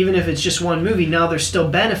sign up, even if it's just one movie, now they're still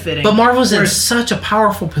benefiting. But Marvel's in Whereas- such a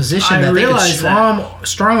powerful position I that they could realize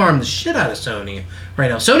strong arm the shit out of Sony right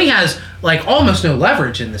now. Sony has like almost no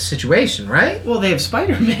leverage in this situation, right? Well, they have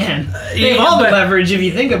Spider-Man. They yeah, have all the but- leverage if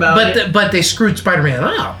you think about it. But they screwed Spider-Man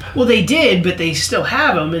up. Well, they did, but they still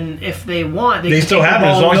have him, and if they want, they They can still take the have it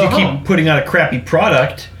as ball long as and you go keep home. putting out a crappy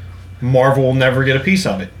product. Marvel will never get a piece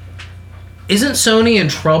of it. Isn't Sony in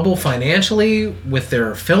trouble financially with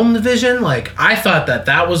their film division? Like I thought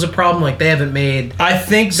that was a problem. Like they haven't made I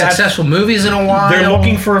think that's successful movies in a while. they're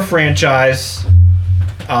looking for a franchise.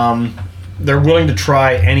 They're willing to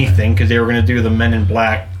try anything because they were going to do the Men in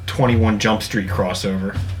Black 21 Jump Street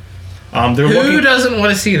crossover. They're Who looking. doesn't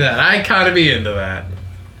want to see that? I kind of be into that.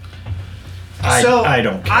 I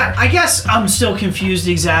don't care. I guess I'm still confused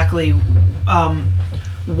exactly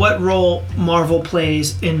what role Marvel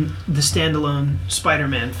plays in the standalone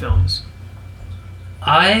Spider-Man films.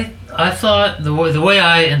 I thought the way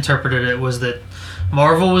I interpreted it was that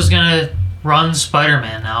Marvel was gonna run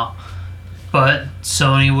Spider-Man now, but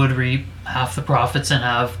Sony would reap half the profits and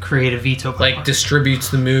have creative veto power. Like distributes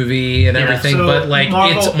the movie and Yeah, everything, so but like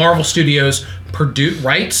Marvel- it's Marvel Studios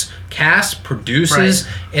writes, cast, produces,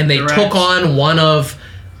 and they Directs. took on one of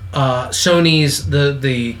Sony's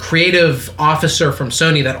the creative officer from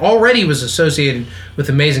Sony that already was associated with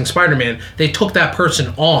Amazing Spider-Man. They took that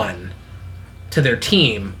person on to their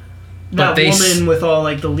team. That they woman with all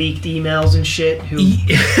like the leaked emails and shit who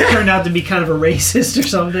turned out to be kind of a racist or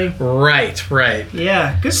something. Right.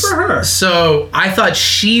 Yeah, good for her. So I thought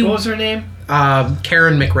she What was her name?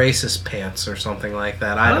 Karen McRacist Pants or something like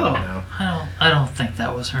that. I don't Oh. know. I don't think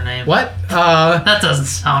that was her name. What? That doesn't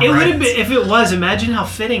sound It right. would have been, if it was, imagine how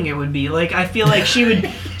fitting it would be. Like, I feel like she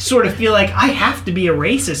would sort of feel like, I have to be a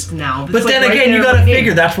racist now. It's But like then right again, there you in got to the game.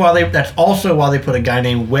 figure that's also why they put a guy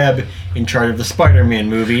named Webb in charge of the Spider-Man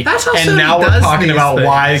movie. That's how and Sony now we're does talking these about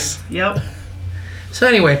why. things. Yep. So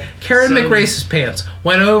anyway, Karen Sony. McRacist Pants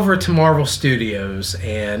went over to Marvel Studios,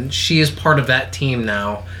 and she is part of that team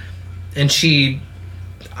now. And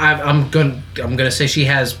I'm gonna say she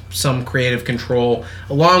has some creative control,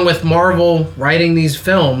 along with Marvel writing these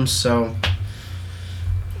films. So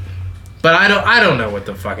But I don't know what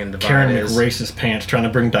the fucking divide Karen is. racist pants trying to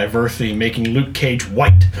bring diversity, making Luke Cage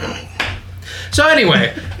white. So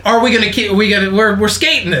anyway, are we gonna keep? We're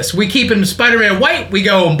skating this. We keeping Spider-Man white. We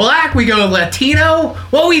going black. We going Latino.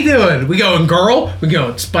 What we doing? We going girl. We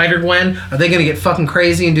going Spider-Gwen. Are they gonna get fucking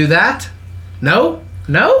crazy and do that? No.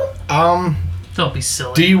 Don't be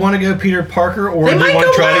silly. Do you want to go Peter Parker, or They do might you want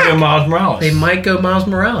go to try black. to go Miles Morales? They might go Miles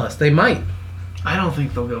Morales. They might. I don't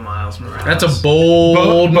think they'll go Miles Morales. That's a bold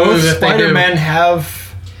Both move if they do. Spider-Man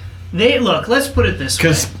have, They look. Let's put it this way.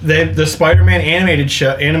 because the Spider-Man animated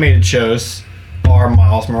shows are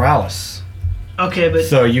Miles Morales. Okay, but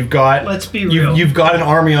So you've got let's be real. You've got an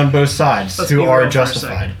army on both sides Let's who be real are for a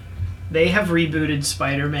justified. second. They have rebooted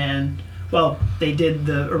Spider-Man. Well, they did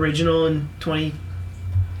the original in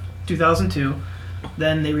 2002.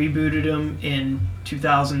 Then they rebooted him in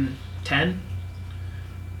 2010.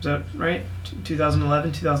 Is that right?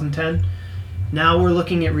 2011, 2010. Now we're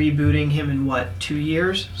looking at rebooting him in what? 2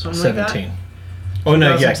 years? Something like that? 17. Oh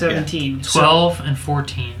no, yeah, 2017. 12 and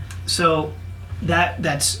 14. So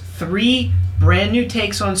that's 3 brand new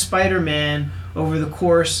takes on Spider-Man over the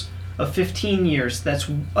course of 15 years. That's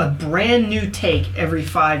a brand new take every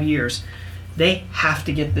 5 years. They have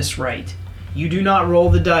to get this right. You do not roll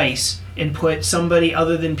the dice and put somebody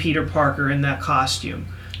other than Peter Parker in that costume.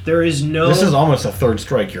 There is no... This is almost a third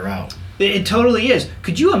strike. You're out. It totally is.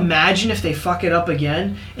 Could you imagine if they fuck it up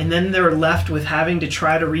again and then they're left with having to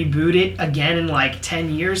try to reboot it again in like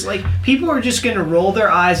 10 years? Like, people are just going to roll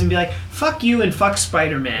their eyes and be like, fuck you and fuck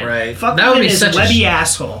Spider-Man. Right. Fuck That him would and be his such a webby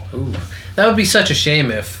asshole. Ooh, that would be such a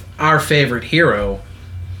shame if our favorite hero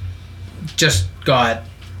just got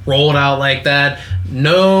rolled out like that.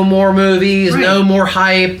 No more movies, Right. no more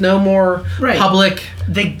hype, no more Right. public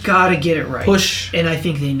They gotta get it right. push. And I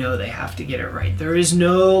think they know they have to get it right. There is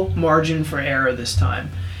no margin for error this time.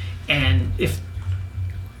 And if,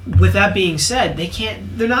 with that being said,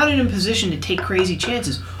 they're not in a position to take crazy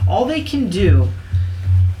chances. All they can do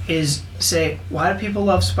is say, why do people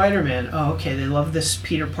love Spider-Man? Oh, okay, they love this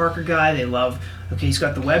Peter Parker guy. They love, okay, he's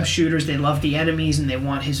got the web shooters. They love the enemies, and they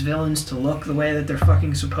want his villains to look the way that they're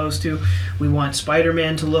fucking supposed to. We want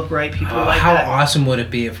Spider-Man to look right. People like How that. awesome would it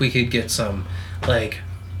be if we could get some, like,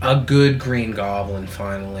 a good Green Goblin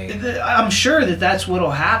finally? I'm sure that that's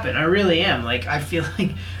what'll happen. I really am. Like, I feel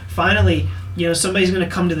like finally, somebody's gonna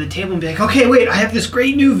come to the table and be like, okay, wait, I have this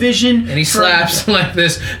great new vision. And he for-" slaps like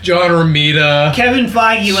this John Romita. Kevin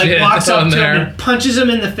Feige Shit walks up on to there. him and punches him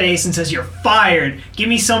in the face and says, "You're fired. Give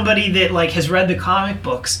me somebody that has read the comic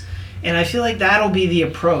books." And I feel like that'll be the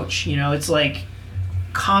approach. It's like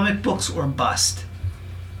comic books or bust.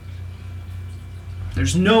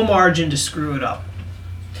 There's no margin to screw it up.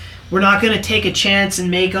 We're not going to take a chance and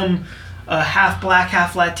make them a half black,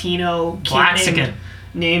 half Latino kid Blaxican.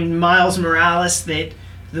 named Miles Morales that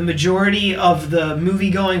the majority of the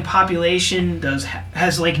movie-going population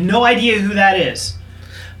has no idea who that is.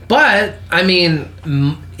 But, I mean,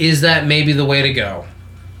 is that maybe the way to go?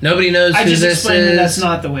 Nobody knows I who just this explained is. that that's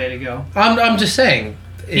not the way to go. I'm just saying.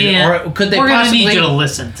 Yeah, Or could they we're gonna possibly need you to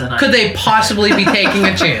listen tonight. Could they possibly be taking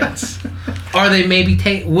a chance? Are they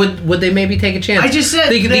maybe would they maybe take a chance? I just said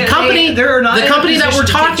the that company. they're not the in a company that position we're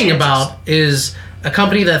to take talking chances. about is a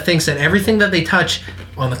company that thinks that everything that they touch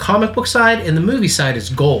on the comic book side and the movie side is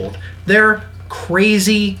gold. They're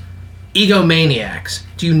crazy egomaniacs.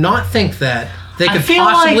 Do you not think that they I could feel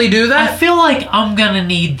possibly like- do that? I feel like I'm gonna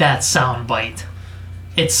need that soundbite.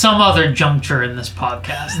 It's some other juncture in this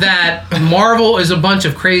podcast. That Marvel is a bunch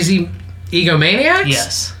of crazy egomaniacs?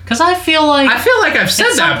 Yes, because I feel like I've said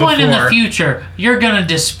at some that point before. in the future you're gonna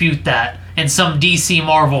dispute that in some DC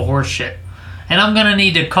Marvel horseshit, and I'm gonna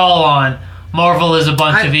need to call on Marvel is a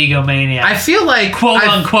bunch of egomaniacs. I feel like quote I've-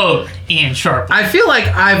 unquote Ian Sharp. I feel like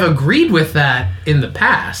I've agreed with that in the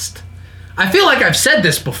past. I feel like I've said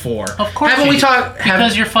this before. Of course, Haven't you we do. talked?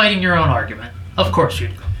 Because you're fighting your own argument. Of course you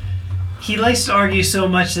do. He likes to argue so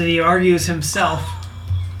much that he argues himself.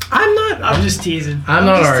 I'm not. I'm just teasing. I'm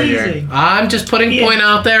not just arguing. teasing. I'm just putting Ian, point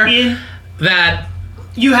out there Ian, that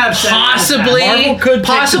you have said possibly, Marvel could take the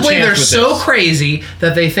possibly chance they're with so this. crazy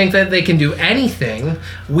that they think that they can do anything.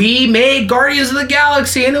 We made Guardians of the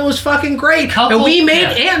Galaxy and it was fucking great. And we made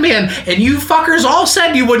Yeah. Ant-Man and you fuckers all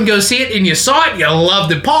said you wouldn't go see it and you saw it. You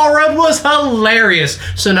loved it. Paul Rudd was hilarious.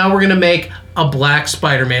 So now we're gonna make a black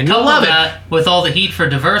Spider-Man. You'll Couple love it. that with all the heat for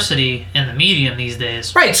diversity in the medium these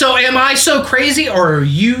days. Right, so am I so crazy or are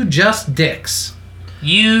you just dicks?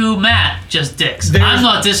 You, Matt, just dicks. There's- I'm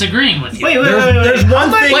not disagreeing with you. Wait. There's one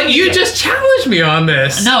thing. But you just challenged me on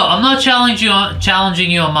this. No, I'm not challenging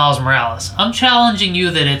you on Miles Morales. I'm challenging you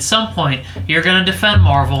that at some point you're gonna defend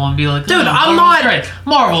Marvel and be like, Dude, "Oh, I'm Marvel's not- great.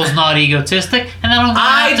 Marvel's not egotistic," and then I'm gonna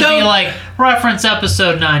have to be don't- like, reference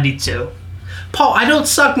episode 92. Paul, I don't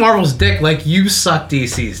suck Marvel's dick like you suck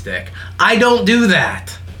DC's dick. I don't do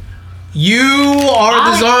that. You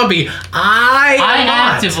are the zombie. I am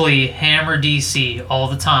not. actively hammer DC all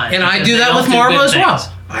the time, And I because do they that don't with do Marvel good as things.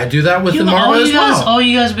 well. I do that with the All Marvel you as guys, well. all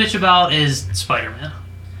you guys bitch about is Spider-Man,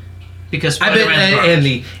 because I bet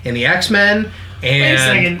Spider-Man's and the X-Men and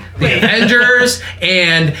second. the Wait. Avengers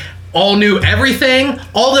and all new everything,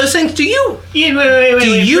 all those things. Do you Ian, wait. do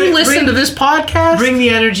you Bring- listen bring- to this podcast? Bring the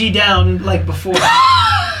energy down like before.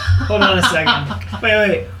 Hold on a second.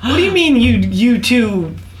 Wait. What do you mean you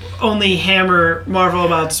two only hammer Marvel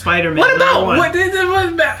about Spider-Man? what about Number one. what?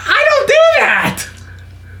 I don't do that.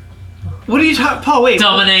 What are you talking, Paul? Wait.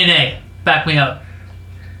 Dominate. Back me up.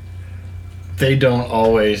 They don't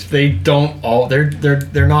always. They don't all. They're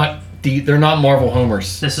not. They're not Marvel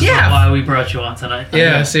homers. This is Yeah. why we brought you on tonight.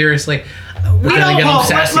 Yeah, seriously. But then again, I'm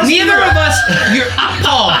sassy. Neither of us.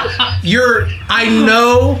 Paul. I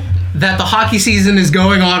know that the hockey season is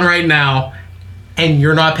going on right now, and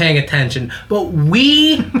you're not paying attention. But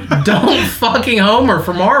we don't fucking homer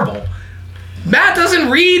for Marvel. Matt doesn't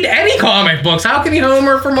read any comic books. How can he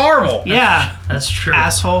homer for Marvel? Yeah, That's true.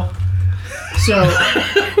 asshole.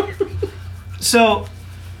 So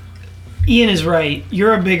Ian is right.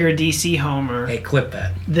 You're a bigger DC homer Hey, clip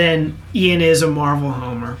that. than Ian is a Marvel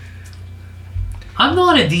homer. I'm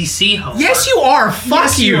not a DC homer. Yes, you are. Fuck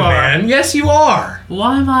Yes, you, you are. man. Yes, you are.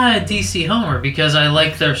 Why am I a DC homer? Because I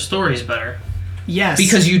like their stories better. Yes.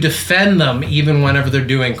 Because you defend them even whenever they're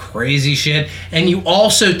doing crazy shit, and you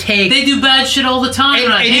also take They do bad shit all the time,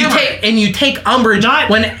 and, I hammer it. and you take umbrage Not-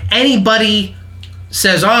 when anybody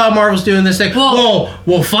says, "Oh, Marvel's doing this thing." Well-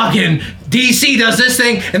 Well, fucking DC does this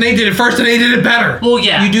thing, and they did it first, and they did it better. Well,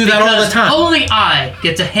 yeah. you do that all the because time. Only I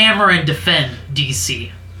get to hammer and defend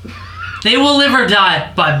DC. They will live or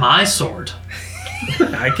die by my sword.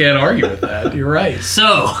 I can't argue with that. You're right.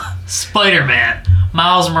 So, Spider-Man,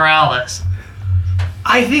 Miles Morales.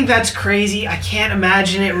 I think that's crazy. I can't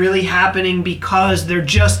imagine it really happening because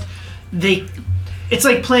it's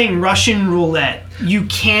like playing Russian roulette. You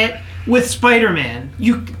can't with Spider-Man.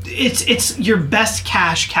 It's your best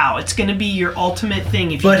cash cow. It's going to be your ultimate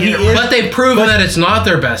thing if you But get he it is- right. But they've proven that it's not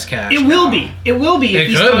their best cash. It will be. It will be if It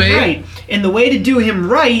he's could done be. right. And the way to do him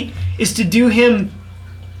right is to do him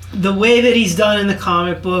the way that he's done in the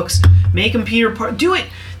comic books. Make him Peter Parker. Do it.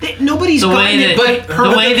 Nobody's The gotten way it that right.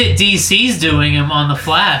 the way that DC's doing him on the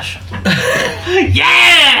Flash.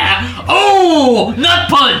 Yeah! Oh, nut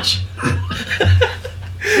punch.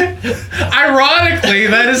 Ironically,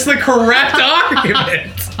 that is the correct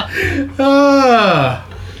argument.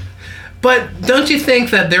 But don't you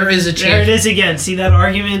think that there is a There it chance? is again. See that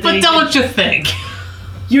argument? that But he don't you think?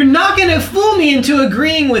 You're not going to fool me into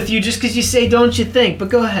agreeing with you just because you say, don't you think? But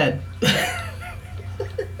go ahead.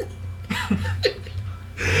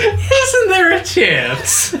 Isn't there a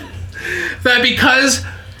chance that because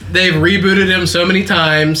they've rebooted him so many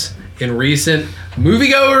times in recent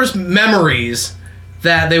moviegoers' memories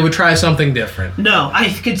that they would try something different? No, I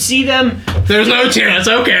could see them. There's no chance.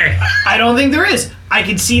 Okay. I don't think there is. I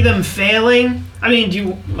could see them failing. I mean, do you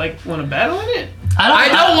want to bet on it? I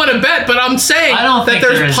don't want to bet, but I'm saying I don't that think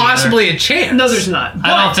there there's is possibly a chance. No, there's not.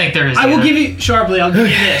 I don't think there is I will either. give you sharply. I'll give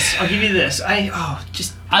you this. I'll give you this. Hey,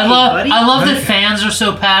 buddy. I love that fans are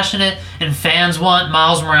so passionate and fans want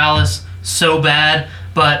Miles Morales so bad,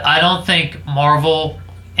 but I don't think Marvel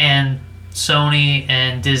and Sony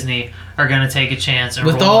and Disney are going to take a chance and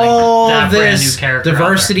With rolling all that brand new this character out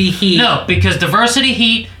diversity there. heat. No, because diversity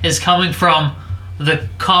heat is coming from the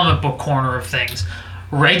comic book corner of things.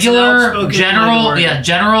 Regular outspoken general minority.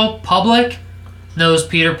 general public knows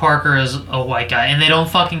Peter Parker is a white guy, and they don't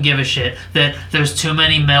fucking give a shit that there's too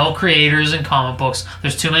many male creators in comic books,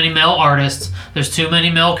 there's too many male artists, there's too many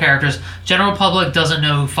male characters. General public doesn't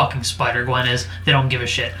know who fucking Spider-Gwen is. They don't give a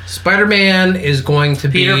shit. Spider-Man is going to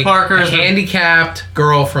be Peter Parker a is the- handicapped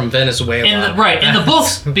girl from Venezuela. In the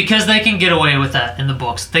books, because they can get away with that in the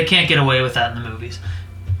books. They can't get away with that in the movies.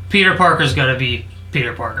 Peter Parker's got to be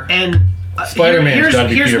Peter Parker. And Spider-Man's gotta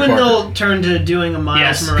be here's Peter when Parker. they'll turn to doing a Miles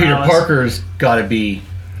Yes. Morales. Peter Parker's got to be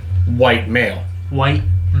white male. White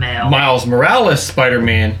male. Miles Morales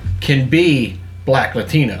Spider-Man can be black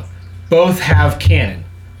Latino. Both have canon.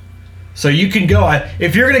 So you can go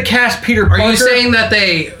if you're going to cast Peter Parker. Are you saying that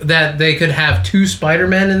they could have two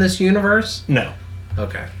Spider-Men in this universe? No.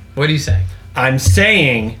 Okay. What are you saying? I'm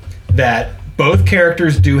saying that both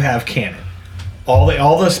characters do have canon. All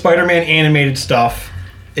the Spider-Man animated stuff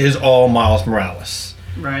is all Miles Morales.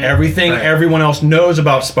 Right. Everything everyone else knows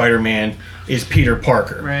about Spider-Man is Peter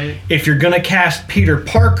Parker. Right. If you're gonna cast Peter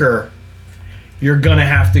Parker, you're gonna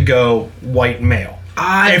have to go white male.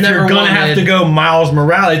 If you're gonna have to go Miles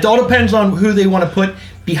Morales, it all depends on who they want to put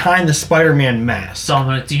behind the Spider-Man mask.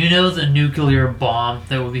 Dominic, do you know the nuclear bomb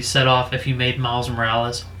that would be set off if you made Miles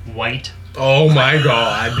Morales white? Oh my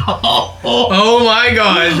god. Oh my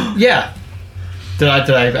god. Yeah. Did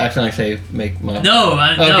I accidentally say make my... No,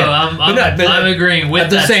 I'm agreeing with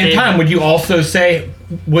that. At the same time, would you also say,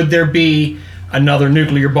 would there be another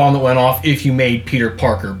nuclear bomb that went off if you made Peter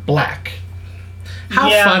Parker black? How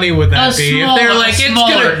funny would that be if they're like, it's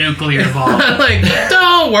gonna nuclear bomb? like,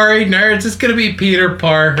 don't worry, nerds, it's gonna be Peter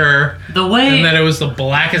Parker. The way, and then it was the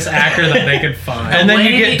blackest actor that they could find. And then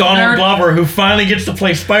you get Donald Glover, who finally gets to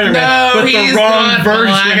play Spider-Man, no, with he's the wrong not version.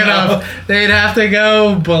 Black enough. They'd have to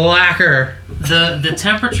go blacker. The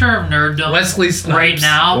temperature of nerddom Wesley Snipes. right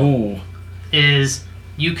now Ooh. is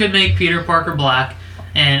you could make Peter Parker black,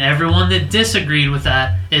 and everyone that disagreed with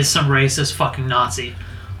that is some racist fucking Nazi.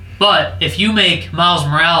 But if you make Miles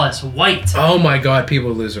Morales white, oh my god, people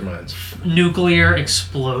would lose their minds. Nuclear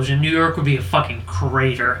explosion. New York would be a fucking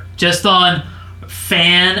crater just on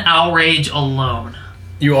fan outrage alone.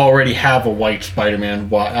 You already have a white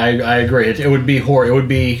Spider-Man. I agree. It would be horror. It would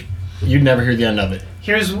be... You'd never hear the end of it.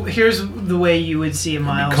 Here's the way you would see a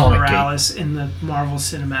Miles Morales in the Marvel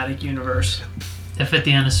Cinematic Universe. If at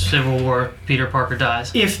the end of Civil War, Peter Parker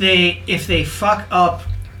dies. If they fuck up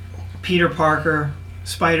Peter Parker,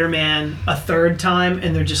 Spider-Man a third time,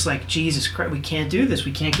 and they're just like, Jesus Christ, we can't do this.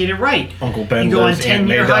 We can't get it right. Uncle Ben You go on lives, Aunt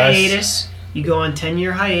May 10-year dies. hiatus. You go on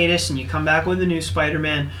 10-year hiatus, and you come back with a new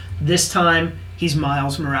Spider-Man. This time, he's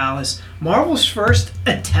Miles Morales. Marvel's first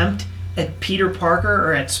attempt at Peter Parker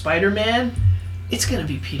or at Spider-Man, it's going to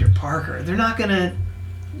be Peter Parker. They're not going to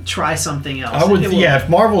try something else. If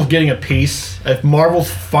Marvel's getting a piece, if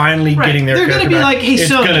Marvel's finally getting their they're going to be like, hey,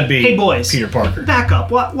 it's Sony, going to be hey, boys, Peter Parker. Back up.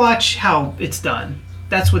 Watch how it's done.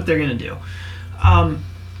 That's what they're going to do.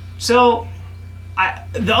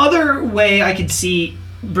 The other way I could see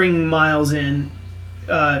bringing Miles in,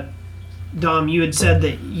 Dom, you had said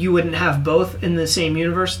that you wouldn't have both in the same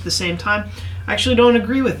universe at the same time. I actually don't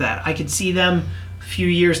agree with that. I could see them a few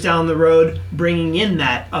years down the road bringing in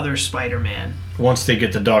that other Spider-Man. Once they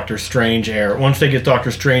get the Doctor Strange era, once they get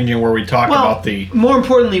Doctor Strange in where we talk about the... More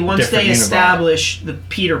importantly, once they different establish the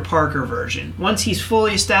Peter Parker version. Once he's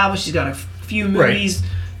fully established, he's got a few movies,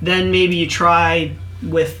 then maybe you try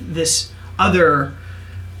with this other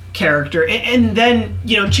character, and then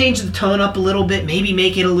change the tone up a little bit, maybe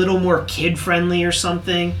make it a little more kid friendly or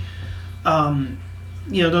something. Don't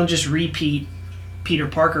just repeat Peter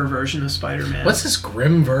Parker version of Spider-Man. What's this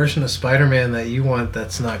grim version of Spider-Man that you want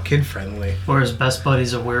that's not kid friendly? Where his best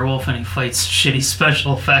buddy's a werewolf and he fights shitty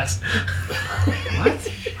special effects.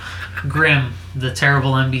 What? Grimm, the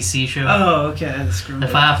terrible NBC show. Oh, okay. That's grim.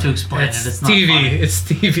 If I have to explain it's not TV. funny. It's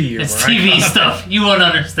TV humor. It's TV stuff. You won't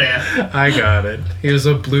understand. I got it. He was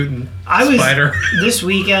a Bluton spider. This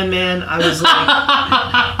weekend, man, I was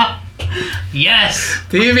like... Yes!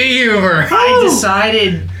 TV humor. I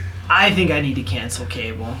decided I think I need to cancel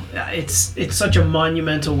cable. It's such a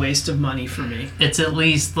monumental waste of money for me. It's at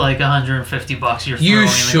least like $150 you're throwing You in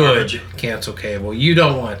the should garbage. cancel cable. You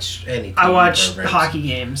don't watch any TV I watch programs. hockey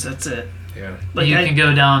games. That's it. Yeah. But you can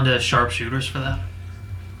go down to Sharpshooters for that.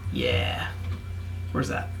 Yeah. Where's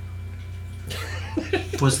that?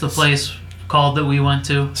 What's the place called that we went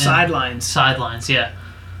to? Sidelines. Sidelines, yeah.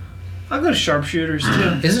 I'll go to Sharpshooters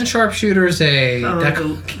too. Isn't Sharpshooters a Oh,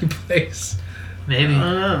 decorating place? Maybe. I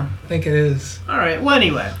don't know. I think it is. All right. Well,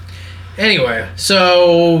 Anyway,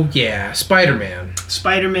 so yeah, Spider-Man.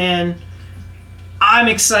 Spider-Man. I'm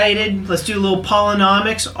excited. Let's do a little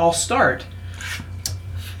polynomics. I'll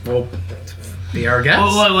Well, be our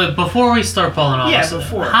guest. Wait. Before we start pulling on Yeah, this,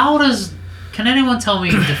 before. Can anyone tell me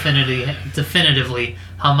definitively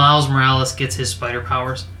how Miles Morales gets his spider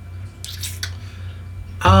powers?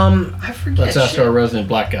 I forget. Let's ask our resident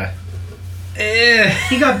black guy.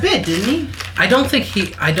 He got bit, didn't he? I don't think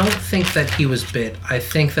that he was bit. I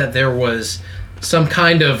think that there was some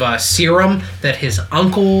kind of serum that his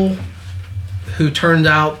uncle, who turned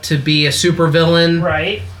out to be a supervillain.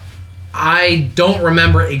 Right. I don't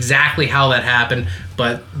remember exactly how that happened,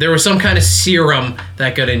 but there was some kind of serum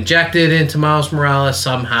that got injected into Miles Morales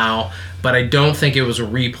somehow, but I don't think it was a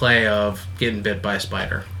replay of getting bit by a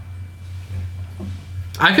spider.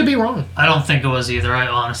 I could be wrong. I don't think it was either. I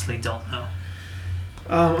honestly don't know.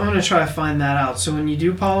 I'm gonna try to find that out. So when you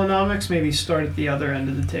do Polynomics, maybe start at the other end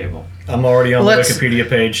of the table. I'm already on Let's- the Wikipedia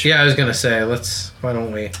page. Yeah, I was gonna say, why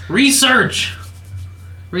don't we? Research.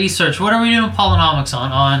 What are we doing Polynomics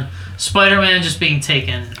on? On Spider-Man just being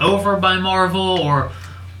taken over by Marvel, or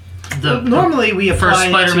the Normally we first apply it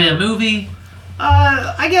Spider-Man to, movie?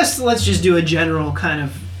 I guess let's just do a general kind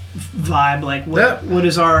of vibe. Like Yep. what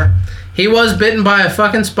is our He was bitten by a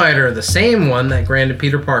fucking spider, the same one that granted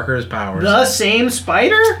Peter Parker his powers. the same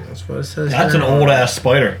spider? That's what it says. That's here. an old ass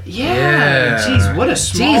spider. Yeah. Jeez, what a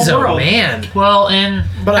small Jeez, world. oh man. Well, in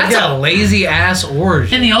But That's a lazy ass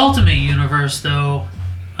origin. in the Ultimate Universe, though,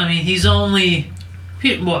 I mean, he's only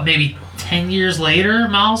maybe 10 years later.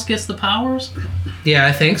 Miles gets the powers, Yeah,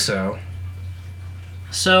 I think so.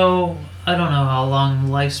 so I don't know how long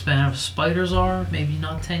the lifespan of spiders are. Maybe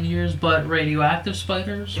not 10 years, but radioactive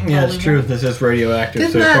spiders. Yeah, it's probably true. more. This is radioactive,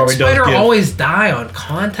 Didn't so it that probably spider does give. always die on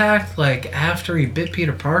contact, like after he bit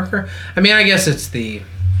Peter Parker? I mean, I guess it's the.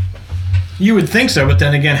 You would think so, but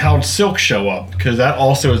then again, how'd Silk show up? Because that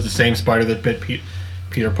also is the same spider that bit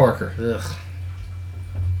Peter Parker. Ugh.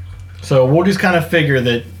 So we'll just kind of figure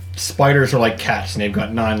that spiders are like cats, and they've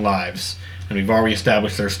got 9 lives. And we've already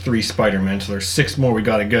established there's 3 Spider-Men, so there's 6 more we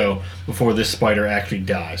gotta go before this spider actually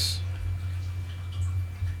dies.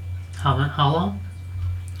 How long?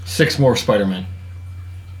 6 more Spider-Men.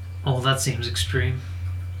 Oh, that seems extreme.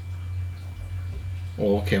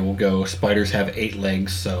 Well, okay, we'll go. Spiders have 8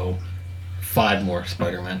 legs, so 5 more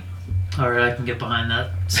Spider-Men. All right, I can get behind that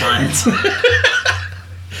science.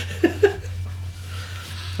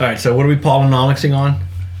 Alright, so what are we polynomicsing on?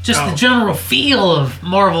 Just the general feel of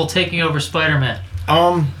Marvel taking over Spider-Man.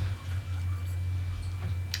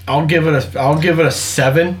 I'll give it a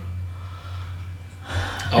 7.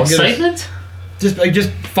 Excitement? Just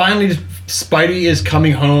finally, Spidey is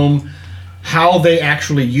coming home. How they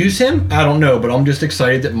actually use him, I don't know, but I'm just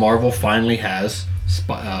excited that Marvel finally has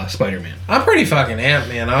Spider-Man. I'm pretty fucking amped,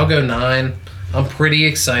 man. I'll go 9. I'm pretty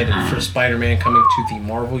excited for Spider-Man coming to the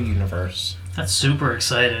Marvel Universe. That's super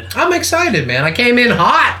excited. I'm excited, man. I came in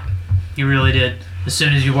hot. You really did. As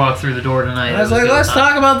soon as you walked through the door tonight, I was it like, go let's time.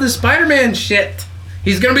 talk about this Spider-Man shit.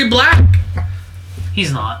 He's gonna be black.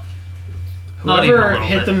 He's not. Not even a Whoever little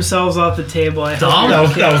hit bit. themselves off the table, I Dom?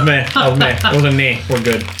 hope That was me. It was a knee. We're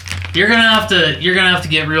good. You're gonna have to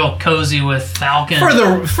get real cozy with Falcon. For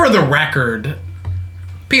the record,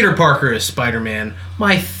 Peter Parker is Spider-Man.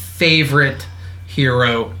 My favorite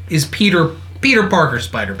hero is Peter Parker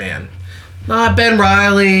Spider-Man. Not Ben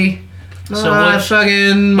Riley. Not which-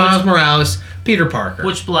 fucking Miles Morales. Peter Parker.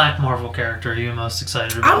 Which Black Marvel character are you most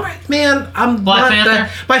excited about? I'm Black not Panther?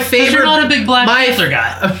 that. My 'Cause favorite. you're not a big Black Panther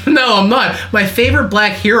guy. No, I'm not. My favorite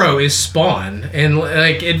black hero is Spawn, and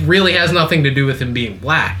like it really has nothing to do with him being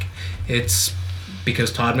black. It's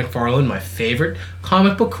because Todd McFarlane, my favorite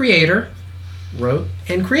comic book creator, wrote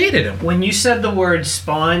and created him. when you said the word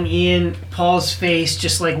Spawn, Ian, Paul's face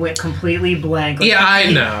just like went completely blank. Like, Yeah,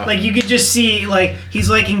 I know. Like you could just see like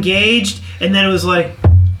he's like engaged, and then it was like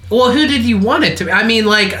Well, who did you want it to be? I mean,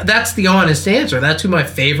 like that's the honest answer. That's who my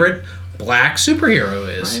favorite black superhero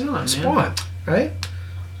is. Right on, man. Spawn, right?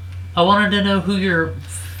 I wanted to know who you're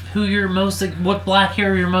most, what Black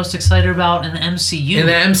hero you're most excited about in the MCU. In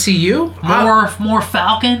the MCU, more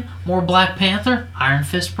Falcon, more Black Panther, Iron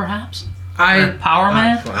Fist perhaps, or Power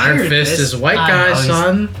Man. Iron Fist is a white I guy, know, he's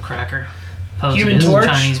son. Cracker. Posing Human as a Torch?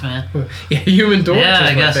 Chinese man. Yeah, Human Torch Yeah,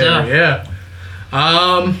 is I my guess favorite. so. Yeah.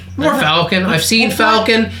 More Falcon. I've seen What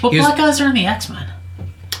Falcon. What He was- black guys are in the X-Men?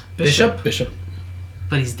 Bishop,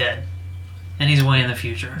 But he's dead, and he's way in the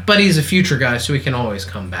future. but he's a future guy, so he can always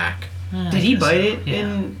come back. did he bite it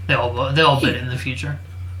Yeah. They all bit it in the future.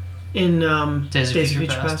 in Days of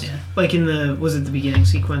Future Past, yeah. Like in the beginning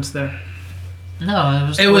sequence there?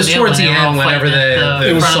 No, It was towards the when they were all end, whenever fighting at the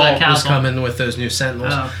front of assault that was castle. coming with those new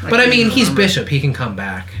Sentinels. Oh, I But I couldn't mean, he's remember. Bishop. He can come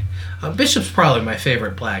back. Bishop's probably my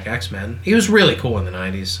favorite Black X-Men. He was really cool in the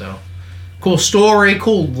 90s, so. Cool story,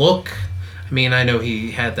 cool look. I mean, I know he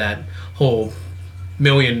had that whole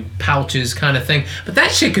million pouches kind of thing, but that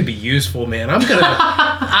shit could be useful, man.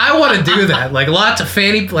 I want to do that. Like lots of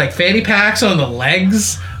fanny packs on the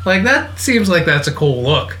legs. Like that seems like that's a cool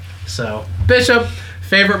look. So, Bishop,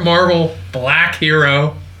 favorite Marvel Black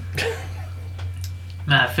hero.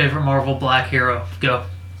 Matt, favorite Marvel Black hero? Go.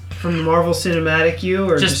 From the Marvel Cinematic U,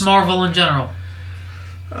 or Just Marvel in general.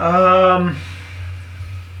 um,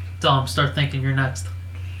 Dom, start thinking you're next.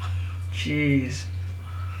 jeez.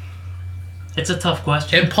 It's a tough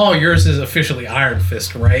question. And Paul, yours is officially Iron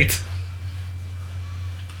Fist, right?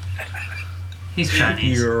 He's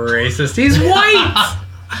Chinese. You're racist. He's white.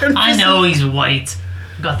 I know he's white.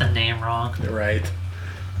 Got the name wrong. You're right.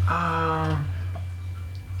 Um,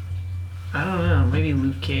 I don't know. Maybe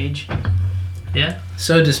Luke Cage. Yeah.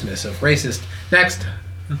 So dismissive. Racist. Next.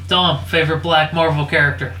 Dom, favorite Black Marvel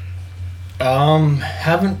character?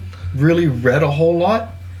 Haven't really read a whole lot.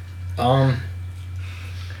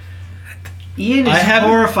 Ian is I haven't-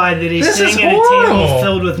 horrified that he's This is sitting at a table horrible.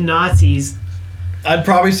 filled with Nazis. I'd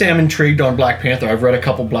probably say I'm intrigued on Black Panther. I've read a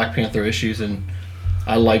couple Black Panther issues, and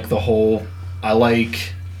I like the whole. I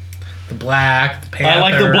like The Black, the Panther. I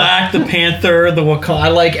like the Black, the Panther, the Wakanda. I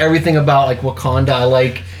like everything about like Wakanda. I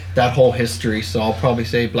like that whole history. So I'll probably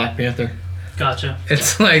say Black Panther. Gotcha.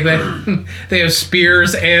 It's like they have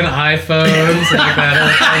spears and iPhones. Like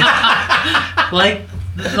that whole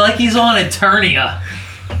thing. Like he's on Eternia.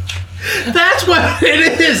 That's what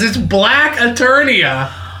it is. It's Black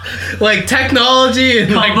Eternia. Like technology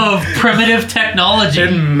and like Combo of primitive technology.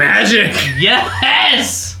 and magic.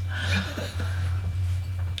 Yes!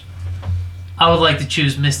 I would like to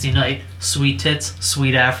choose Misty Knight. Sweet tits,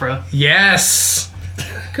 sweet afro. Yes.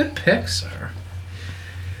 Good pick, sir.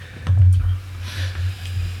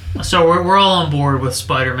 So we're all on board with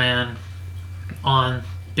Spider-Man on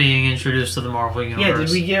being introduced to the Marvel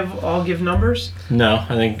Universe. Yeah, did we all give numbers? No,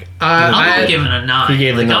 I think I'm I, not giving a 9. We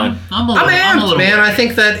gave the Like, 9. I'm a I'm little amped, man. worried. I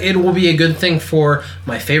think that it will be a good thing for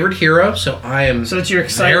my favorite hero. So I am So it's your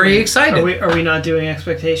excitement. very excited. Are we not doing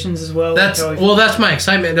expectations as well? That's Like how we- well. That's my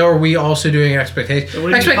excitement. Or are we also doing expectation? It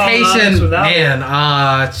wouldn't be Comic-Con Expectation, without man.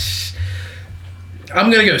 I'm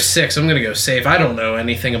gonna go 6. I'm gonna go safe. I don't know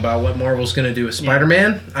anything about what Marvel's gonna do with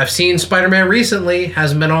Spider-Man. I've seen Spider-Man recently.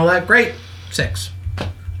 Hasn't been all that great. 6.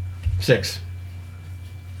 6.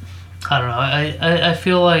 I don't know. I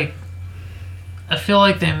feel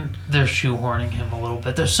like they're shoehorning him a little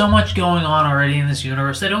bit. There's so much going on already in this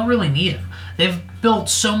universe. They don't really need him. They've built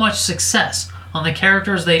so much success on the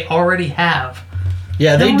characters they already have.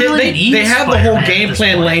 Yeah, They they don't did. really need They have the whole Spider-Man at game this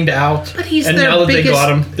plan point. laid out. But he's and their now that they biggest-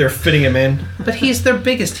 got him, they're fitting him in. But he's their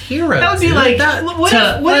biggest hero. That would be dude. like That- what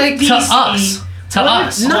to, if, what like, if to DC, us. To what if-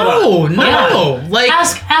 us. no, no. Like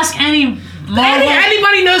Ask any Marvel.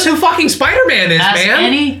 anybody knows who fucking Spider-Man is, Ask man.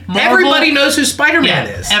 any Marvel- Everybody knows who Spider-Man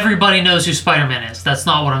Yeah, is. everybody knows who Spider-Man is. That's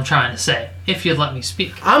not what I'm trying to say. If you'd let me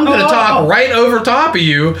speak. I'm gonna Oh. talk right over top of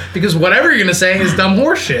you because whatever you're gonna say is dumb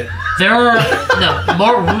horseshit. There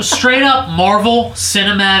are straight up Marvel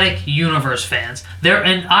Cinematic Universe fans.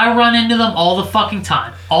 And I run into them all the fucking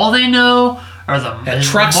time. All they know are the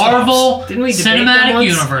truck Marvel stops. Didn't we debate that Cinematic once?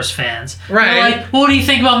 Universe fans. Right. They're like, what do you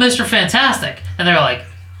think about Mr. Fantastic? And they're like,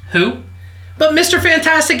 who? But Mr.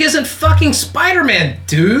 Fantastic isn't fucking Spider-Man,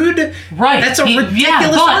 dude. Right. That's a Yeah,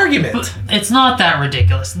 ridiculous but argument. it's not that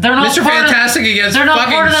ridiculous. They're not Mr. part of- Fantastic against They're not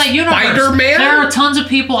fucking part of that universe. Spider-Man? There are tons of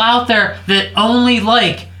people out there that only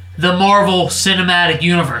like the Marvel Cinematic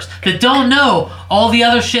Universe that don't know all the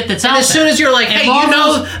other shit that's out And as there. soon as you're like, And hey, you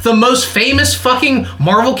know Marvel's- the most famous fucking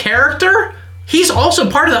Marvel character? He's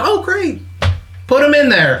also part of that. Oh, great. Put him in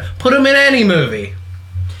there. Put him in any movie.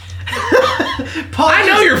 I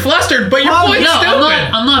know you're flustered, but your point's no,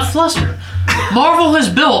 stupid. I'm not flustered. Marvel has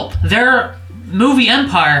built their movie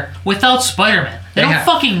empire without Spider-Man. They don't have.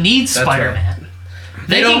 fucking need That's Spider-Man.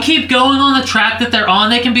 They don't- can keep going on the track that they're on.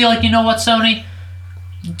 They can be like, you know what, Sony?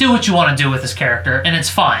 Do what you want to do with this character, and it's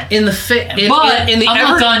fine. In the But in the I'm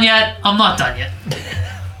ever- not done yet. I'm not done yet.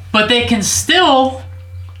 But they can still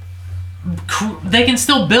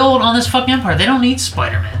build on this fucking empire. They don't need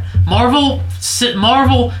Spider-Man. Marvel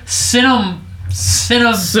Cinemarvel. Cinemarvel?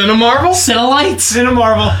 Cinelites.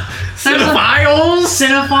 Cinemarvel. Cinephiles?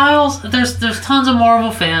 Cinephiles. There's tons of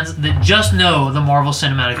Marvel fans that just know the Marvel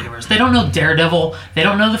Cinematic Universe. They don't know Daredevil. They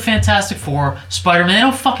don't know the Fantastic Four, Spider-Man. They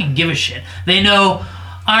don't fucking give a shit. They know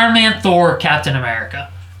Iron Man, Thor, Captain America.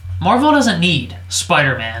 Marvel doesn't need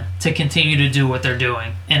Spider-Man to continue to do what they're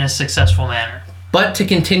doing in a successful manner. But to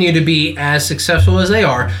continue to be as successful as they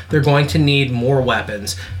are, they're going to need more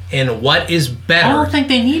weapons. And what is I better? don't think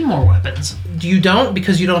they need more weapons. You don't,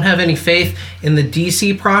 because you don't have any faith in the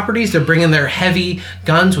DC properties. They're bringing their heavy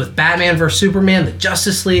guns with Batman vs. Superman, the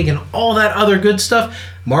Justice League, and all that other good stuff.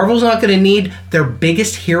 Marvel's not going to need their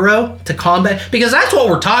biggest hero to combat, because that's what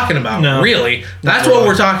we're talking about, No. really. That's Not what really.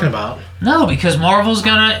 we're talking about. No, because Marvel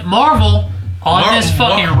on this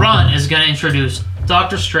fucking run is gonna introduce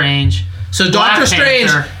Doctor Strange. So Black Doctor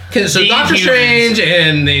Strange, Panther, so the Doctor Inhumans. Strange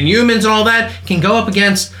and the Inhumans and all that can go up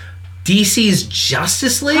against DC's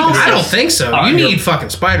Justice League? How I don't sus- think so. All You right, need fucking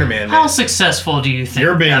Spider-Man, How man. successful do you think?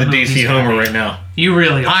 You're being that the movie's DC gonna homer be? right now. You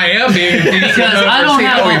really are. I am being DC Because homer. I don't See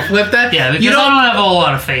how have we flipped that? Yeah, because You I don't have a whole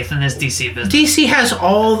lot of faith in this DC business. DC has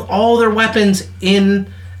all their weapons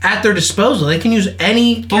at their disposal. They can use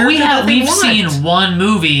any. But we've want. seen one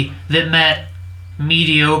movie that met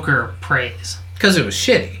mediocre praise because it was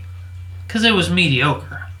shitty. because it was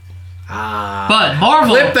mediocre. But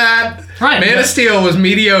Marvel, Flip that. Right, Man but- of Steel was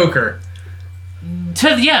mediocre.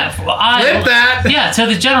 Flip that. Yeah, to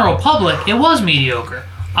the general public, it was mediocre.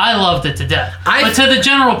 I loved it to death. But to the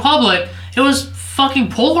general public, it was fucking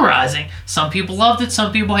polarizing. Some people loved it,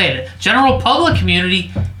 some people hated it. General public community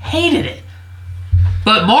hated it.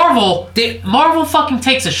 But Marvel fucking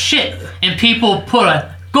takes a shit, and people put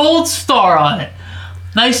a gold star on it.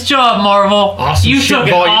 Nice job, Marvel. Awesome you shit, took an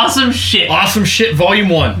volume. awesome shit. Awesome shit, Volume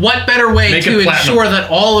 1. What better way Make to it platinum. ensure that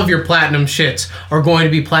all of your platinum shits are going to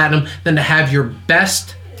be platinum than to have your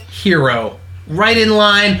best hero right in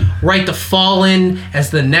line, right to fall in as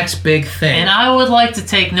the next big thing? And I would like to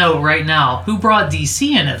take note right now, who brought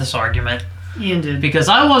DC into this argument? Ian did. Because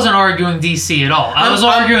I wasn't arguing DC at all. I was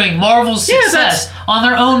I'm- arguing Marvel's Yeah, success on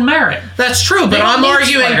their own merit. That's true, but They don't I'm need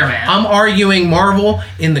arguing. Spider-Man. I'm arguing Marvel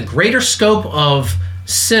in the greater scope of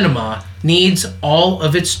cinema needs all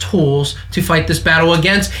of its tools to fight this battle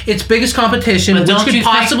against its biggest competition, But which don't could you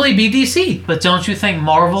think- possibly be DC. But don't you think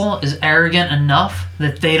Marvel is arrogant enough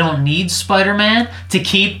that they don't need Spider-Man to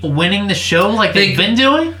keep winning the show like they've been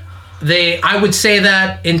doing? I would say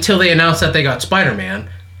that until they announced that they got Spider-Man,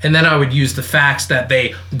 and then I would use the facts that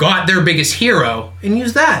they got their biggest hero and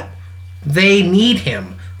use that. They need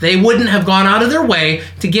him. They wouldn't have gone out of their way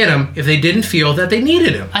to get him if they didn't feel that they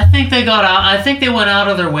needed him. I think they went out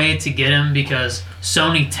of their way to get him because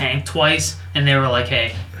Sony tanked twice, and they were like,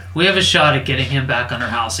 "Hey, we have a shot at getting him back under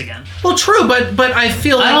house again." Well, true, but I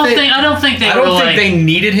feel like I don't think they I were don't think like, they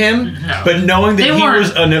needed him, No. but knowing that They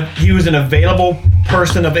weren't. he was an available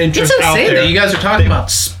person of interest it's out insane there. that you guys are talking about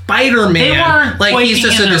Spider-Man They weren't like he's quaking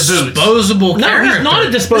just in a their boots. disposable No, character. he's not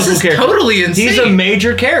a disposable This is character. totally insane. He's a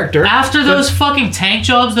major character. After those fucking tank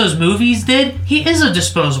jobs those movies did, he is a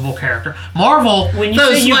disposable character. Marvel, When you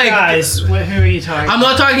Those, say you like- guys, who are you talking I'm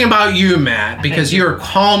not talking about you, Matt, because Thank you. you're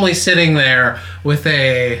calmly sitting there with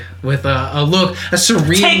a look, a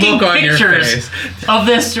serene taking look on your pictures face. of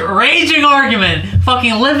this raging argument,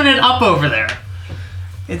 fucking living it up over there.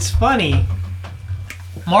 It's funny.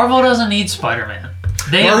 Marvel doesn't need Spider-Man.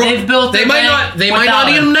 Marvel- They've built. They their might bank not. They might not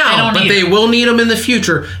without need him now, don't but need they him. will need him in the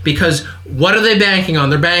future because what are they banking on?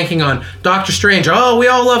 They're banking on Doctor Strange. Oh, we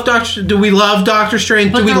all love Doctor. Do we love Doctor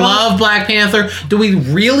Strange? But Do we they're all- love Black Panther? Do we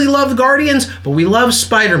really love the Guardians? But we love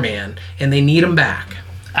Spider-Man, and they need him back.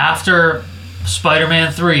 After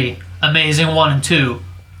Spider-Man 3, Amazing 1 and 2,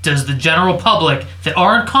 does the general public that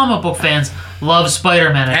aren't comic book fans love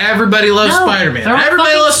Spider-Man? Everybody loves No, Spider-Man. they're all Everybody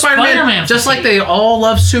fucking loves Spider-Man, Spider-Man just like fatigue. they all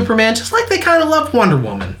love Superman, just like they kind of love Wonder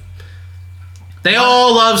Woman. They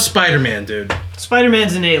all love Spider-Man, dude.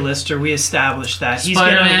 Spider-Man's an A-lister. We established that. He's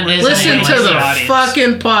Spider-Man gonna is Listen an to A-lister the audience.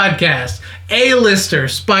 fucking podcast. A-lister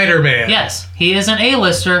Spider-Man. Yes, he is an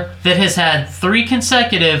A-lister that has had 3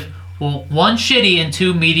 consecutive, well, 1 shitty and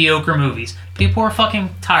 2 mediocre movies. People are fucking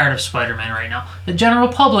tired of Spider-Man right now. The general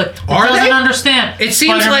public Are doesn't they? understand. It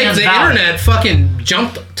seems like Spider-Man's the value. internet fucking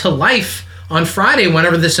jumped to life on Friday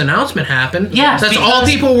whenever this announcement happened. Yes, That's all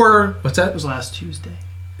because- people were. What's that? It was last Tuesday.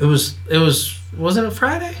 It was. Wasn't it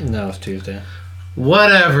Friday? No, it's Tuesday.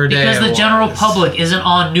 Whatever day. Because the it general was. public isn't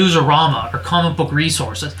on Newsarama or comic book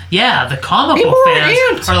resources. Yeah, the comic People book are fans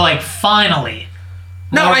amped. are like, finally,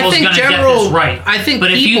 No, I Marvel's think gonna general- get this right. I think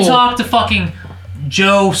but if you people- talk to fucking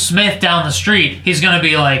Joe Smith down the street, he's gonna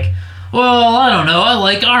be like, well, I don't know, I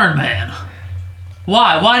like Iron Man.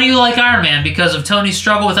 Why? Why do you like Iron Man? Because of Tony's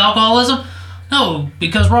struggle with alcoholism? No,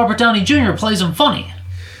 because Robert Downey Jr. plays him funny.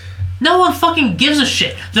 No one fucking gives a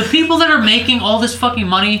shit. The people that are making all this fucking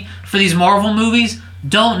money for these Marvel movies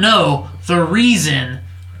don't know the reason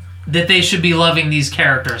that they should be loving these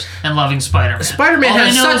characters and loving Spider-Man. Spider-Man All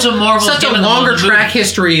has they know is that Marvel's such a giving them all longer the track movies.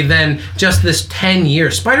 history than just this 10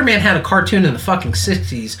 years. Spider-Man had a cartoon in the fucking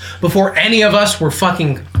 60s before any of us were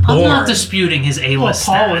fucking born. I'm not disputing his Well, A-list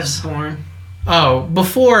Paul was status. born. Oh,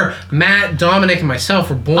 before Matt, Dominic, and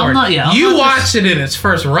myself were born. I'm not you dis- watched it in its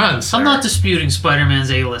first run, sir. I'm not disputing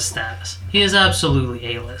Spider-Man's A-list status. He is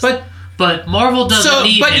absolutely A-list. But Marvel doesn't So,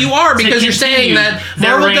 need but him you are to because you're saying continue that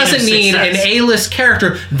their Marvel reign of doesn't need an success. A-list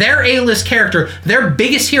character. Their A-list character, their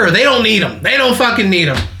biggest hero, they don't need him. They don't fucking need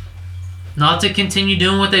him. Not to continue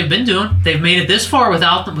doing what they've been doing. They've made it this far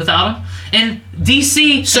without him. And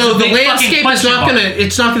DC. So is a the big fucking landscape is question not mark. gonna.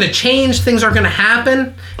 It's not gonna change. Things are gonna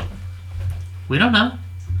happen. We don't know.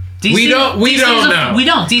 DC, We don't know. We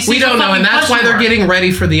don't. DC's We don't a know, fucking and that's why question they're mark. getting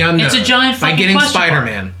ready for the unknown. It's a giant by fucking getting question mark.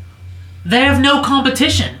 Spider-Man. They have no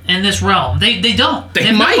competition in this realm. They don't. They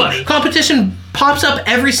have might. nobody. Competition pops up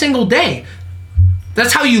every single day.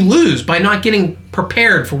 That's how you lose, by not getting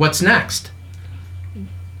prepared for what's next.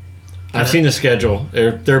 I've seen the schedule.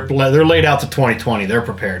 They're laid out to 2020. They're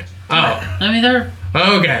prepared. Oh, I mean, they're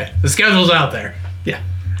okay. The schedule's out there. Yeah.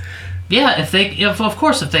 Yeah, if they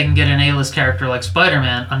can get an A-list character like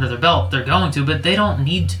Spider-Man under their belt, they're going to, but they don't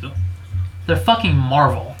need to. They're fucking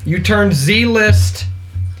Marvel. You turn Z-list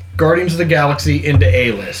Guardians of the Galaxy into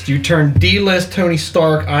A-list. You turn D-list Tony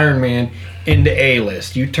Stark Iron Man into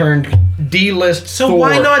A-list. You turned D-list So Thor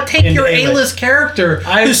why not take into your A-list character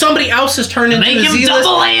who somebody else has turned into Make the him Z-list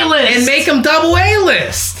double A-list! and make him double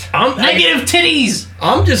A-list? Negative titties!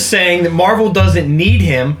 I'm just saying that Marvel doesn't need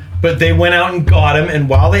him, but they went out and got him, and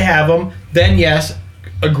while they have him, then yes,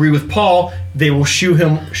 agree with Paul, they will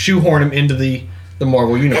shoehorn him into the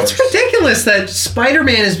Marvel universe. It's ridiculous that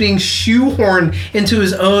Spider-Man is being shoehorned into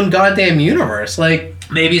his own goddamn universe. Like,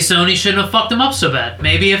 Maybe Sony shouldn't have fucked him up so bad.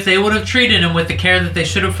 Maybe if they would have treated him with the care that they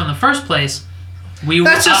should have from the first place,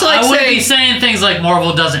 That's just like I wouldn't saying- be saying things like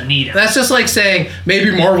Marvel doesn't need him. that's just like saying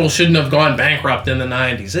maybe Marvel shouldn't have gone bankrupt in the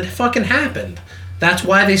 90s. It fucking happened. That's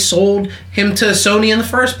why they sold him to Sony in the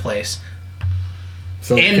first place.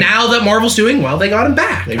 So And now that Marvel's doing well, they got him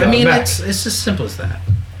back. They got I mean, him back. it's as simple as that.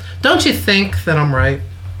 Don't you think that I'm right?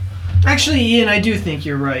 Actually, Ian, I do think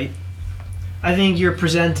you're right. I think you're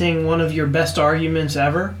presenting one of your best arguments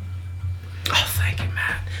ever. Oh, thank you,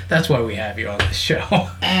 Matt. That's why we have you on this show.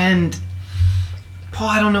 And Paul,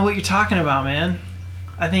 I don't know what you're talking about, man.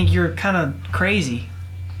 I think you're kind of crazy.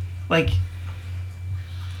 Like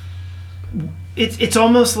it's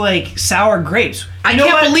almost like sour grapes. I You know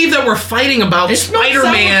can't what? believe that we're fighting about It's not sour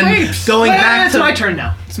Spider-Man grapes. going back It's to... my turn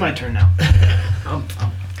now. It's my turn now.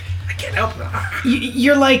 I can't help it.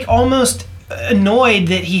 You're like almost annoyed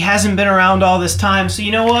that he hasn't been around all this time. So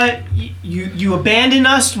you know what? You abandoned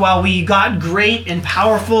us while we got great and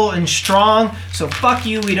powerful and strong. So fuck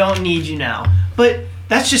you. We don't need you now. But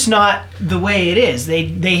that's just not the way it is.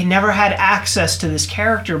 They never had access to this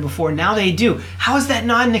character before. Now they do. How is that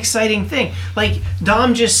not an exciting thing? Like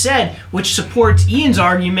Dom just said, which supports Ian's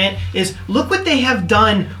argument, is look what they have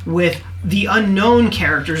done with the unknown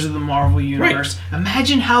characters of the Marvel Universe. Right.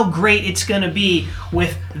 Imagine how great it's going to be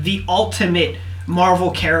with the ultimate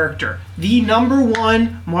Marvel character. The number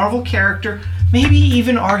one Marvel character, maybe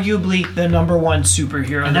even arguably the number one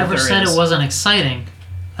superhero. I never said it wasn't exciting.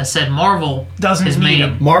 I said Marvel Doesn't is need made.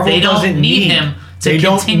 him. Marvel they don't doesn't need need- him to they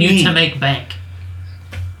don't continue to need- make bank.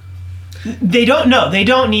 They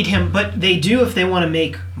don't need him, but they do if they want to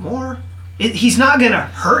make more. He's not going to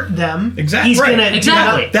hurt them. Exactly. He's Right. going to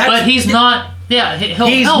Exactly, That's- but he's not. Yeah, he'll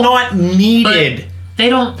He's help. not needed. They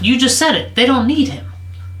don't. You just said it. They don't need him.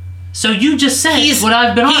 So you just said what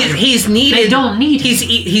I've been arguing. He's needed. They don't need him.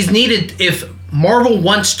 He's needed if Marvel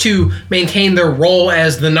wants to maintain their role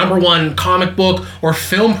as the number one comic book or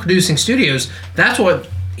film producing studios. That's what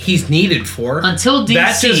he's needed for. Until DC.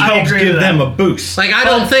 That just I helps agree give with them that. a boost. Like I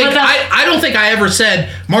don't think but that's- I don't think I ever said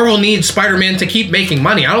Marvel needs Spider-Man to keep making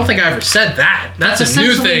money. I don't think I ever said that. That's a new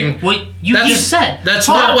essentially thing. what you That's- just said. That's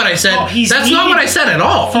Paul, not what I said. Paul, he's That's not needed- what I said at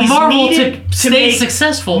all. For He's Marvel to needed to stay make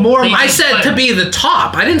successful, more- they I need said to Spider-Man. be the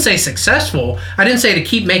top. I didn't say successful. I didn't say to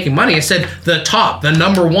keep making money. I said the top, the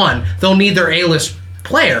number one. They'll need their A-list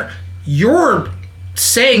player. You're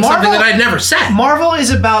saying something Marvel- that I'd never said. Marvel is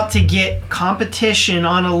about to get competition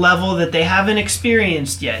on a level that they haven't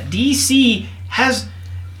experienced yet. DC has,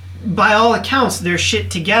 by all accounts, their shit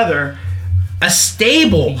together. A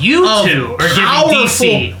stable. You of two are giving powerful-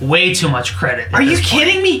 DC way too much credit. at Are you this point.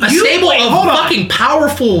 kidding me? A stable wait, of hold on. fucking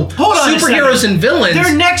powerful Hold on a superheroes second. and villains.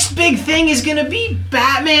 Their next big thing is going to be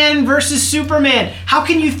Batman versus Superman. How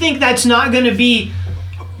can you think that's not going to be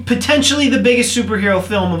potentially the biggest superhero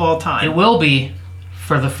film of all time? It will be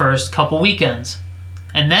for the first couple weekends.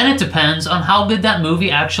 And then it depends on how good that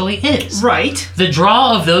movie actually is. Right. The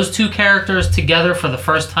draw of those two characters together for the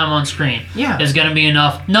first time on screen Yeah. is going to be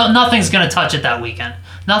enough. No, nothing's going to touch it that weekend.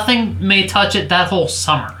 Nothing may touch it that whole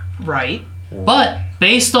summer. Right. But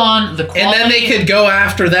based on the quality... and then they could go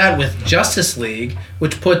after that with Justice League,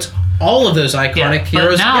 which puts all of those iconic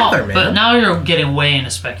heroes together, man. But now you're getting way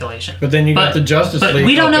into speculation. But then you got the Justice but League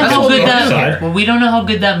we don't know up how on good the that. side. Well, we don't know how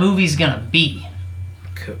good that movie's gonna be.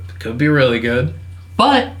 Could be really good.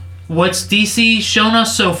 But what's DC shown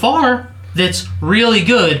us so far that's really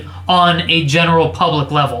good on a general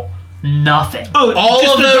public level? Nothing. Oh, All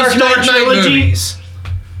just of the those Dark Knight trilogy? movies.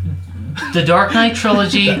 The Dark Knight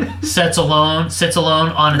trilogy sits alone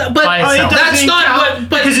on But by it itself. doesn't that's not count what.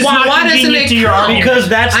 But because it's why, not why doesn't convenient it to your count? argument. Because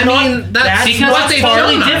that's I not. mean, that's because what it's they've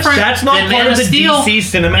totally shown us. different. That's not than part Man of the Steel DC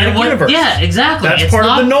cinematic and what- universe. Yeah, exactly. That's it's part of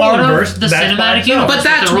not the Nolan part of verse. the That's by cinematic itself. universe. But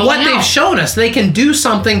that that's they're what rolling they've out. shown us. They can do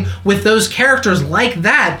something with those characters like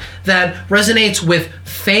that resonates with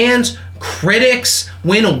fans, critics,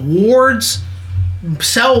 win awards.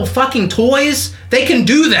 sell fucking toys, they can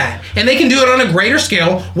do that. And they can do it on a greater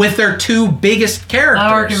scale with their two biggest characters.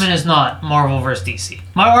 My argument is not Marvel versus DC.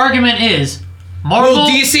 My argument is Marvel.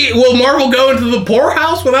 Will Marvel go into the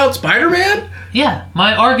poorhouse without Spider-Man? Yeah,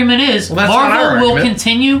 my argument is Well, that's not our Marvel will argument.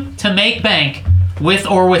 continue to make bank with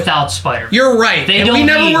or without Spider-Man. You're right. They And don't we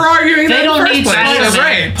never need- were arguing they that don't in the need first place. Spider-Man That's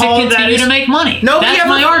right. to Paul, that continue is- to make money. Nobody That's ever,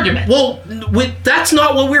 my argument. Well, that's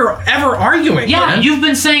not what we were ever arguing. Yeah, man. you've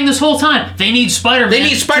been saying this whole time. They need Spider-Man. They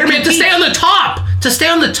need Spider-Man to compete. stay on the top. To stay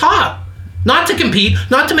on the top. Not to compete,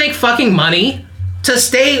 not to make fucking money. To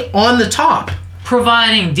stay on the top.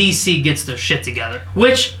 Providing DC gets their shit together,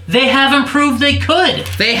 which they haven't proved they could.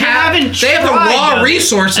 They haven't have the tried, raw though.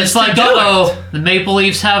 resources It's to like, do it. the Maple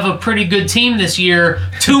Leafs have a pretty good team this year,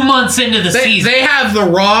 2 months into the season. They have the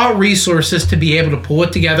raw resources to be able to pull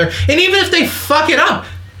it together. And even if they fuck it up,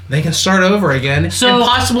 they can start over again and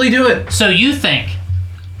possibly do it. So you think,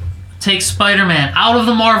 take Spider-Man out of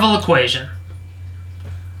the Marvel equation,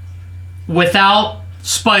 without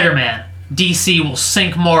Spider-Man, DC will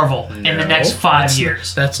sink Marvel in the next 5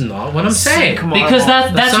 years. That's not what I'm saying. Sink Marvel. Because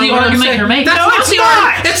that's not the what I'm argument saying. you're making. That's No, not it's the not.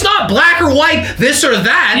 argument. It's not black or white, this or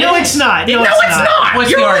that. No, it's not. No, it's not.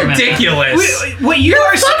 What's You're the argument? ridiculous. What you You're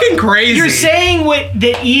are fucking crazy. You're saying what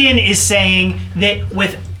that Ian is saying, that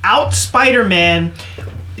without Spider-Man,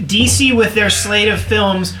 DC with their slate of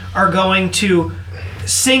films are going to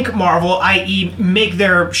sink Marvel, i.e. make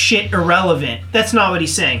their shit irrelevant. That's not what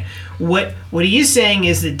he's saying. What he is saying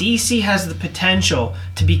is that DC has the potential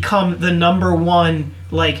to become the number one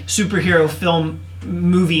like superhero film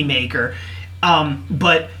movie maker.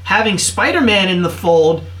 But having Spider-Man in the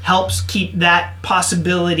fold helps keep that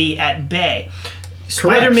possibility at bay.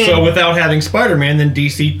 Spider-Man. So without having Spider-Man, then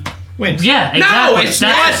DC wins. Yeah, No, exactly. it's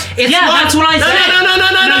That's- not. It's yeah, not. that's what I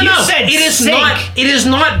said. No. you said It is sink. not. It is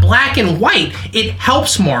not black and white. It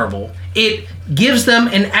helps Marvel. It gives them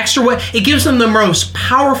an extra way. It gives them the most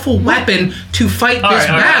powerful weapon to fight this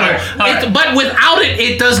battle. all right. But without it,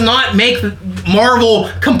 it does not make Marvel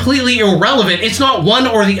completely irrelevant. It's not one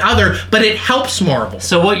or the other, but it helps Marvel.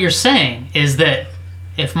 So what you're saying is that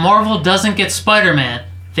if Marvel doesn't get Spider-Man,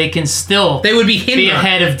 they can still They would be hindered.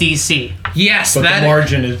 ahead of DC. Yes, But that the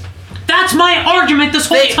margin is. That's my argument this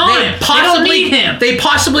whole time. They don't need him. They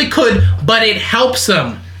possibly could, but it helps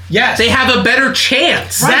them. Yes. They have a better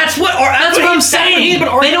chance. That's what I'm saying.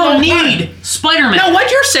 They don't need Spider-Man. No,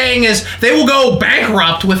 what you're saying is they will go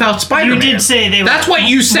bankrupt without Spider-Man. You did say they would- That's what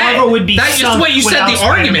you said. Marvel would be That's just sunk what you said the without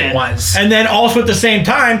argument Spider-Man. was. And then also at the same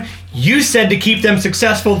time, you said to keep them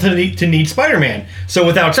successful to need Spider-Man. So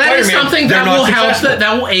without That Spider-Man, is something they're that not will help. successful.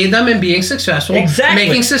 That will aid them in being successful. Exactly.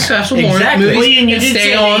 Making successful Exactly. movies Well, Ian, you and did stay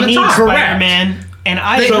say on they the need top. Spider-Man, and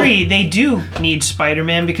I They- agree. They do need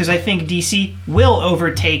Spider-Man because I think DC will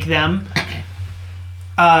overtake them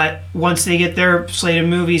once they get their slate of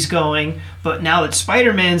movies going. But now that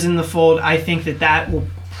Spider-Man's in the fold, I think that will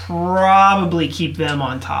probably keep them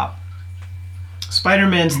on top.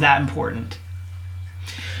 Spider-Man's that important.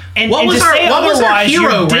 And, What and was to our- say what was our otherwise, hero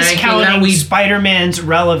you're ranking that discounting we- Spider-Man's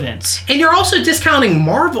relevance. And you're also discounting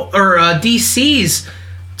Marvel or DC's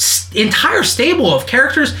entire stable of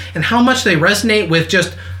characters and how much they resonate with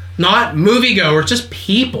just not moviegoers, just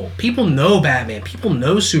people. People know Batman. People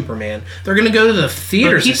know Superman. They're gonna go to the But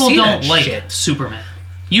theaters people to see don't that like shit. Superman.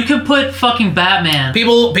 You could put fucking Batman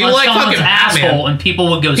People on like someone's fucking Batman. asshole and people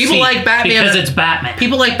would go People see like Batman because it's Batman.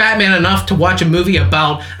 People like Batman enough to watch a movie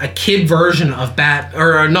about a kid version of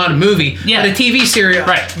or not a movie, Yeah. but a TV series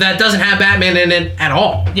Right. that doesn't have Batman in it at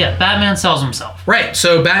all. Yeah, Batman sells himself. Right.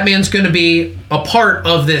 So Batman's going to be a part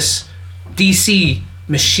of this DC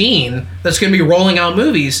machine that's going to be rolling out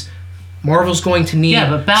movies. Marvel's going to need Yeah,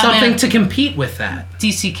 but Batman- something to compete with that.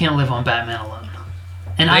 DC can't live on Batman alone.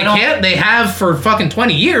 And They I don't can't. They have for fucking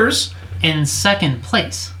 20 years. in second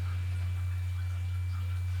place.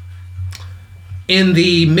 In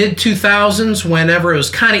the mid 2000s, whenever it was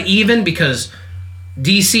kind of even, because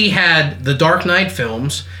DC had the Dark Knight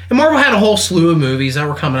films, and Marvel had a whole slew of movies that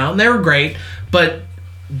were coming out, and they were great, but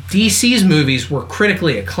DC's movies were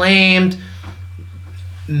critically acclaimed,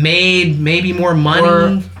 made maybe more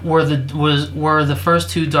money. Were the first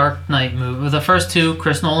two Dark Knight movies, the first two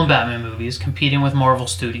Chris Nolan Batman movies competing with Marvel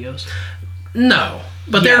Studios? No,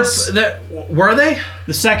 but Yes. were they?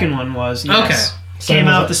 The second one was, yes. Okay. Came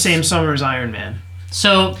out the same summer as Iron Man.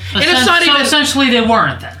 So, it's not even- essentially they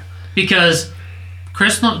weren't then, because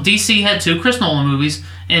DC had two Chris Nolan movies,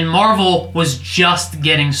 and Marvel was just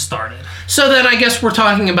getting started. So then I guess we're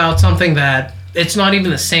talking about something that it's not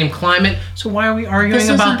even the same climate. So why are we arguing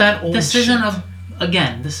about that old This shit?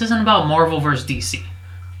 isn't about Marvel versus DC.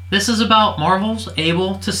 This is about Marvel's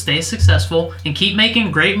able to stay successful and keep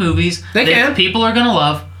making great movies They that can. people are going to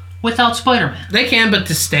love without Spider-Man. They can, but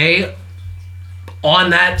to stay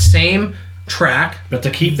on that same track, But to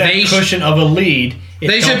keep that They sh- cushion of a lead, it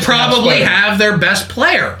they should don't have probably Spider-Man. have their best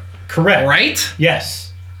player, Correct. right?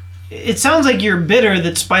 Yes. It sounds like you're bitter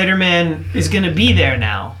that Spider-Man is going to be there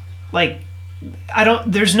now. Like,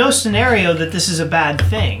 there's no scenario that this is a bad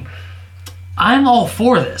thing. I'm all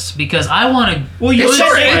for this because I want to. Well, you It's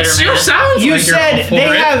said your sounds you like you're all said for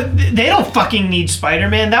they it. they don't fucking need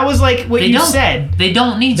Spider-Man. That was like what They you don't. said. They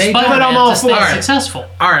don't need They don't, Spider-Man but I'm all to stay for it. successful.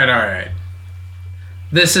 All right.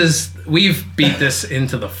 We've beat this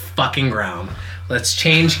into the fucking ground. Let's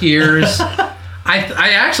change gears.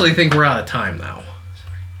 I actually think we're out of time now.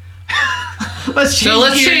 Let's change So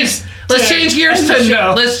let's gears. change gears end the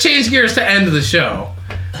show. let's change gears to end the show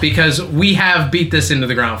because we have beat this into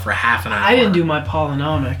the ground for half an hour. I didn't do my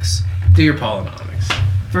polynomics. Do your polynomics.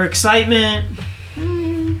 For excitement,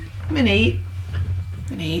 I'm an 8.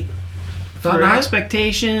 An 8. Thought For not?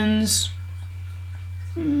 expectations,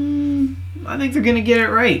 I think they're gonna get it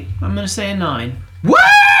right. I'm gonna say a 9. Woo!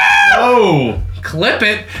 Oh. Clip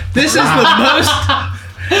it. This is the most.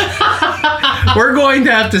 We're going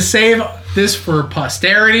to have to save this for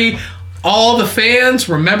posterity. All the fans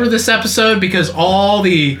remember this episode because all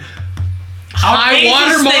the high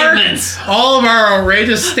Outrageous watermark, statements. all of our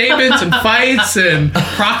outrageous statements and fights and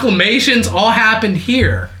proclamations all happened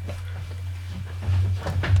here.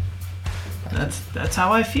 That's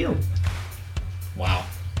how I feel. Wow.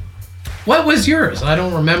 What was yours? I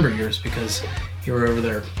don't remember yours because you were over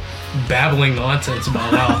there babbling nonsense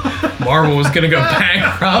about how Marvel was going to go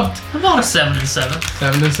bankrupt. About a 7 and 7.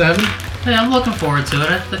 7 and 7. Yeah, I'm looking forward to it.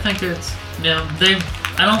 I think it's,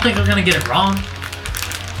 I don't think they're gonna get it wrong.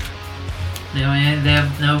 They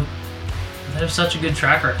have such a good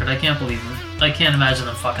track record. I can't believe it. I can't imagine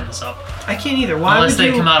them fucking this up. I can't either. Why Unless would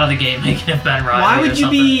they you? come out of the gate making it Ben Riley. Why or would you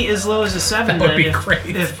something. be as low as a 7 That would then be if, great.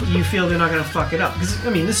 if you feel they're not going to fuck it up? Because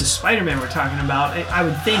this is Spider-Man we're talking about. I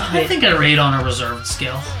would think that I think I rate on a reserved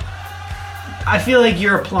scale. I feel like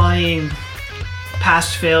you're applying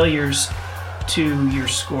past failures to your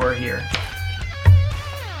score here,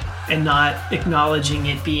 and not acknowledging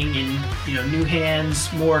it being in new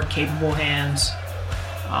hands, more capable hands.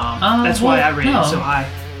 That's why I rated it so high.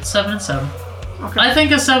 7 and 7. Okay. I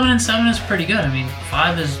think a 7 and 7 is pretty good. I mean,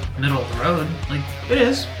 5 is middle of the road. Like, It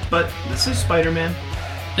is, but this is Spider-Man,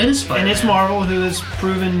 it is Spider-Man. and it's Marvel, who has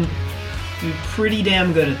proven to be pretty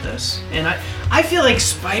damn good at this. And I feel like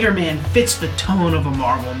Spider-Man fits the tone of a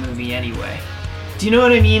Marvel movie anyway. Do you know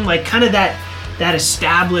what I mean? Like, kind of that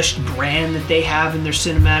established brand that they have in their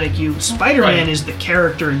cinematic universe. Spider-Man Right. is the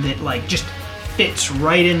character that like just fits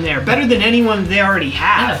right in there, better than anyone they already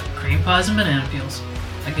have. Yeah, cream pies and banana peels.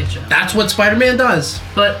 I get you. That's what Spider-Man does.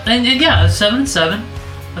 But and yeah, 7 and 7.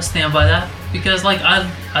 I stand by that because like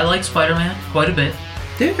I like Spider-Man quite a bit,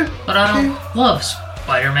 Yeah. but I don't love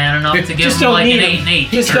Spider-Man enough to give Just him don't like an need 8 him. and 8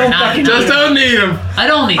 Just or don't a 9. fucking Just don't need him. I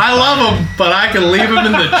don't need. I love him, but I can leave him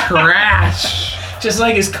in the trash. Just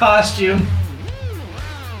like his costume.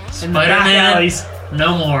 In the back Spider-Man. alleys.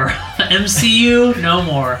 No more. MCU. No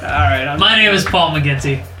more. All right, My name is Paul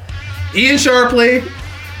McGinty. Ian Sharpley.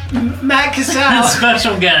 Matt And Casal.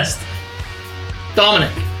 special guest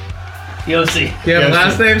Dominic Yossi. Do you have a Yes,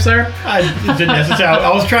 last sir. name, sir? I didn't necessarily.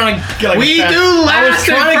 I was trying to get like. We a do I was last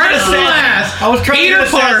and trying to get a first and sa- last. I was trying Peter to get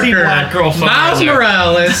a sassy Parker, black girl somewhere Miles in there.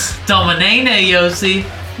 Morales, Dominane Yossi.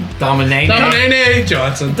 Dominate. Dominic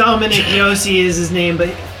Johnson. Dominic Yossi is his name, but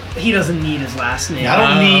he doesn't need his last name. I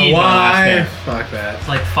don't need my last why? name. Fuck that. It's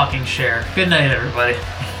like fucking Cher. Good night, everybody.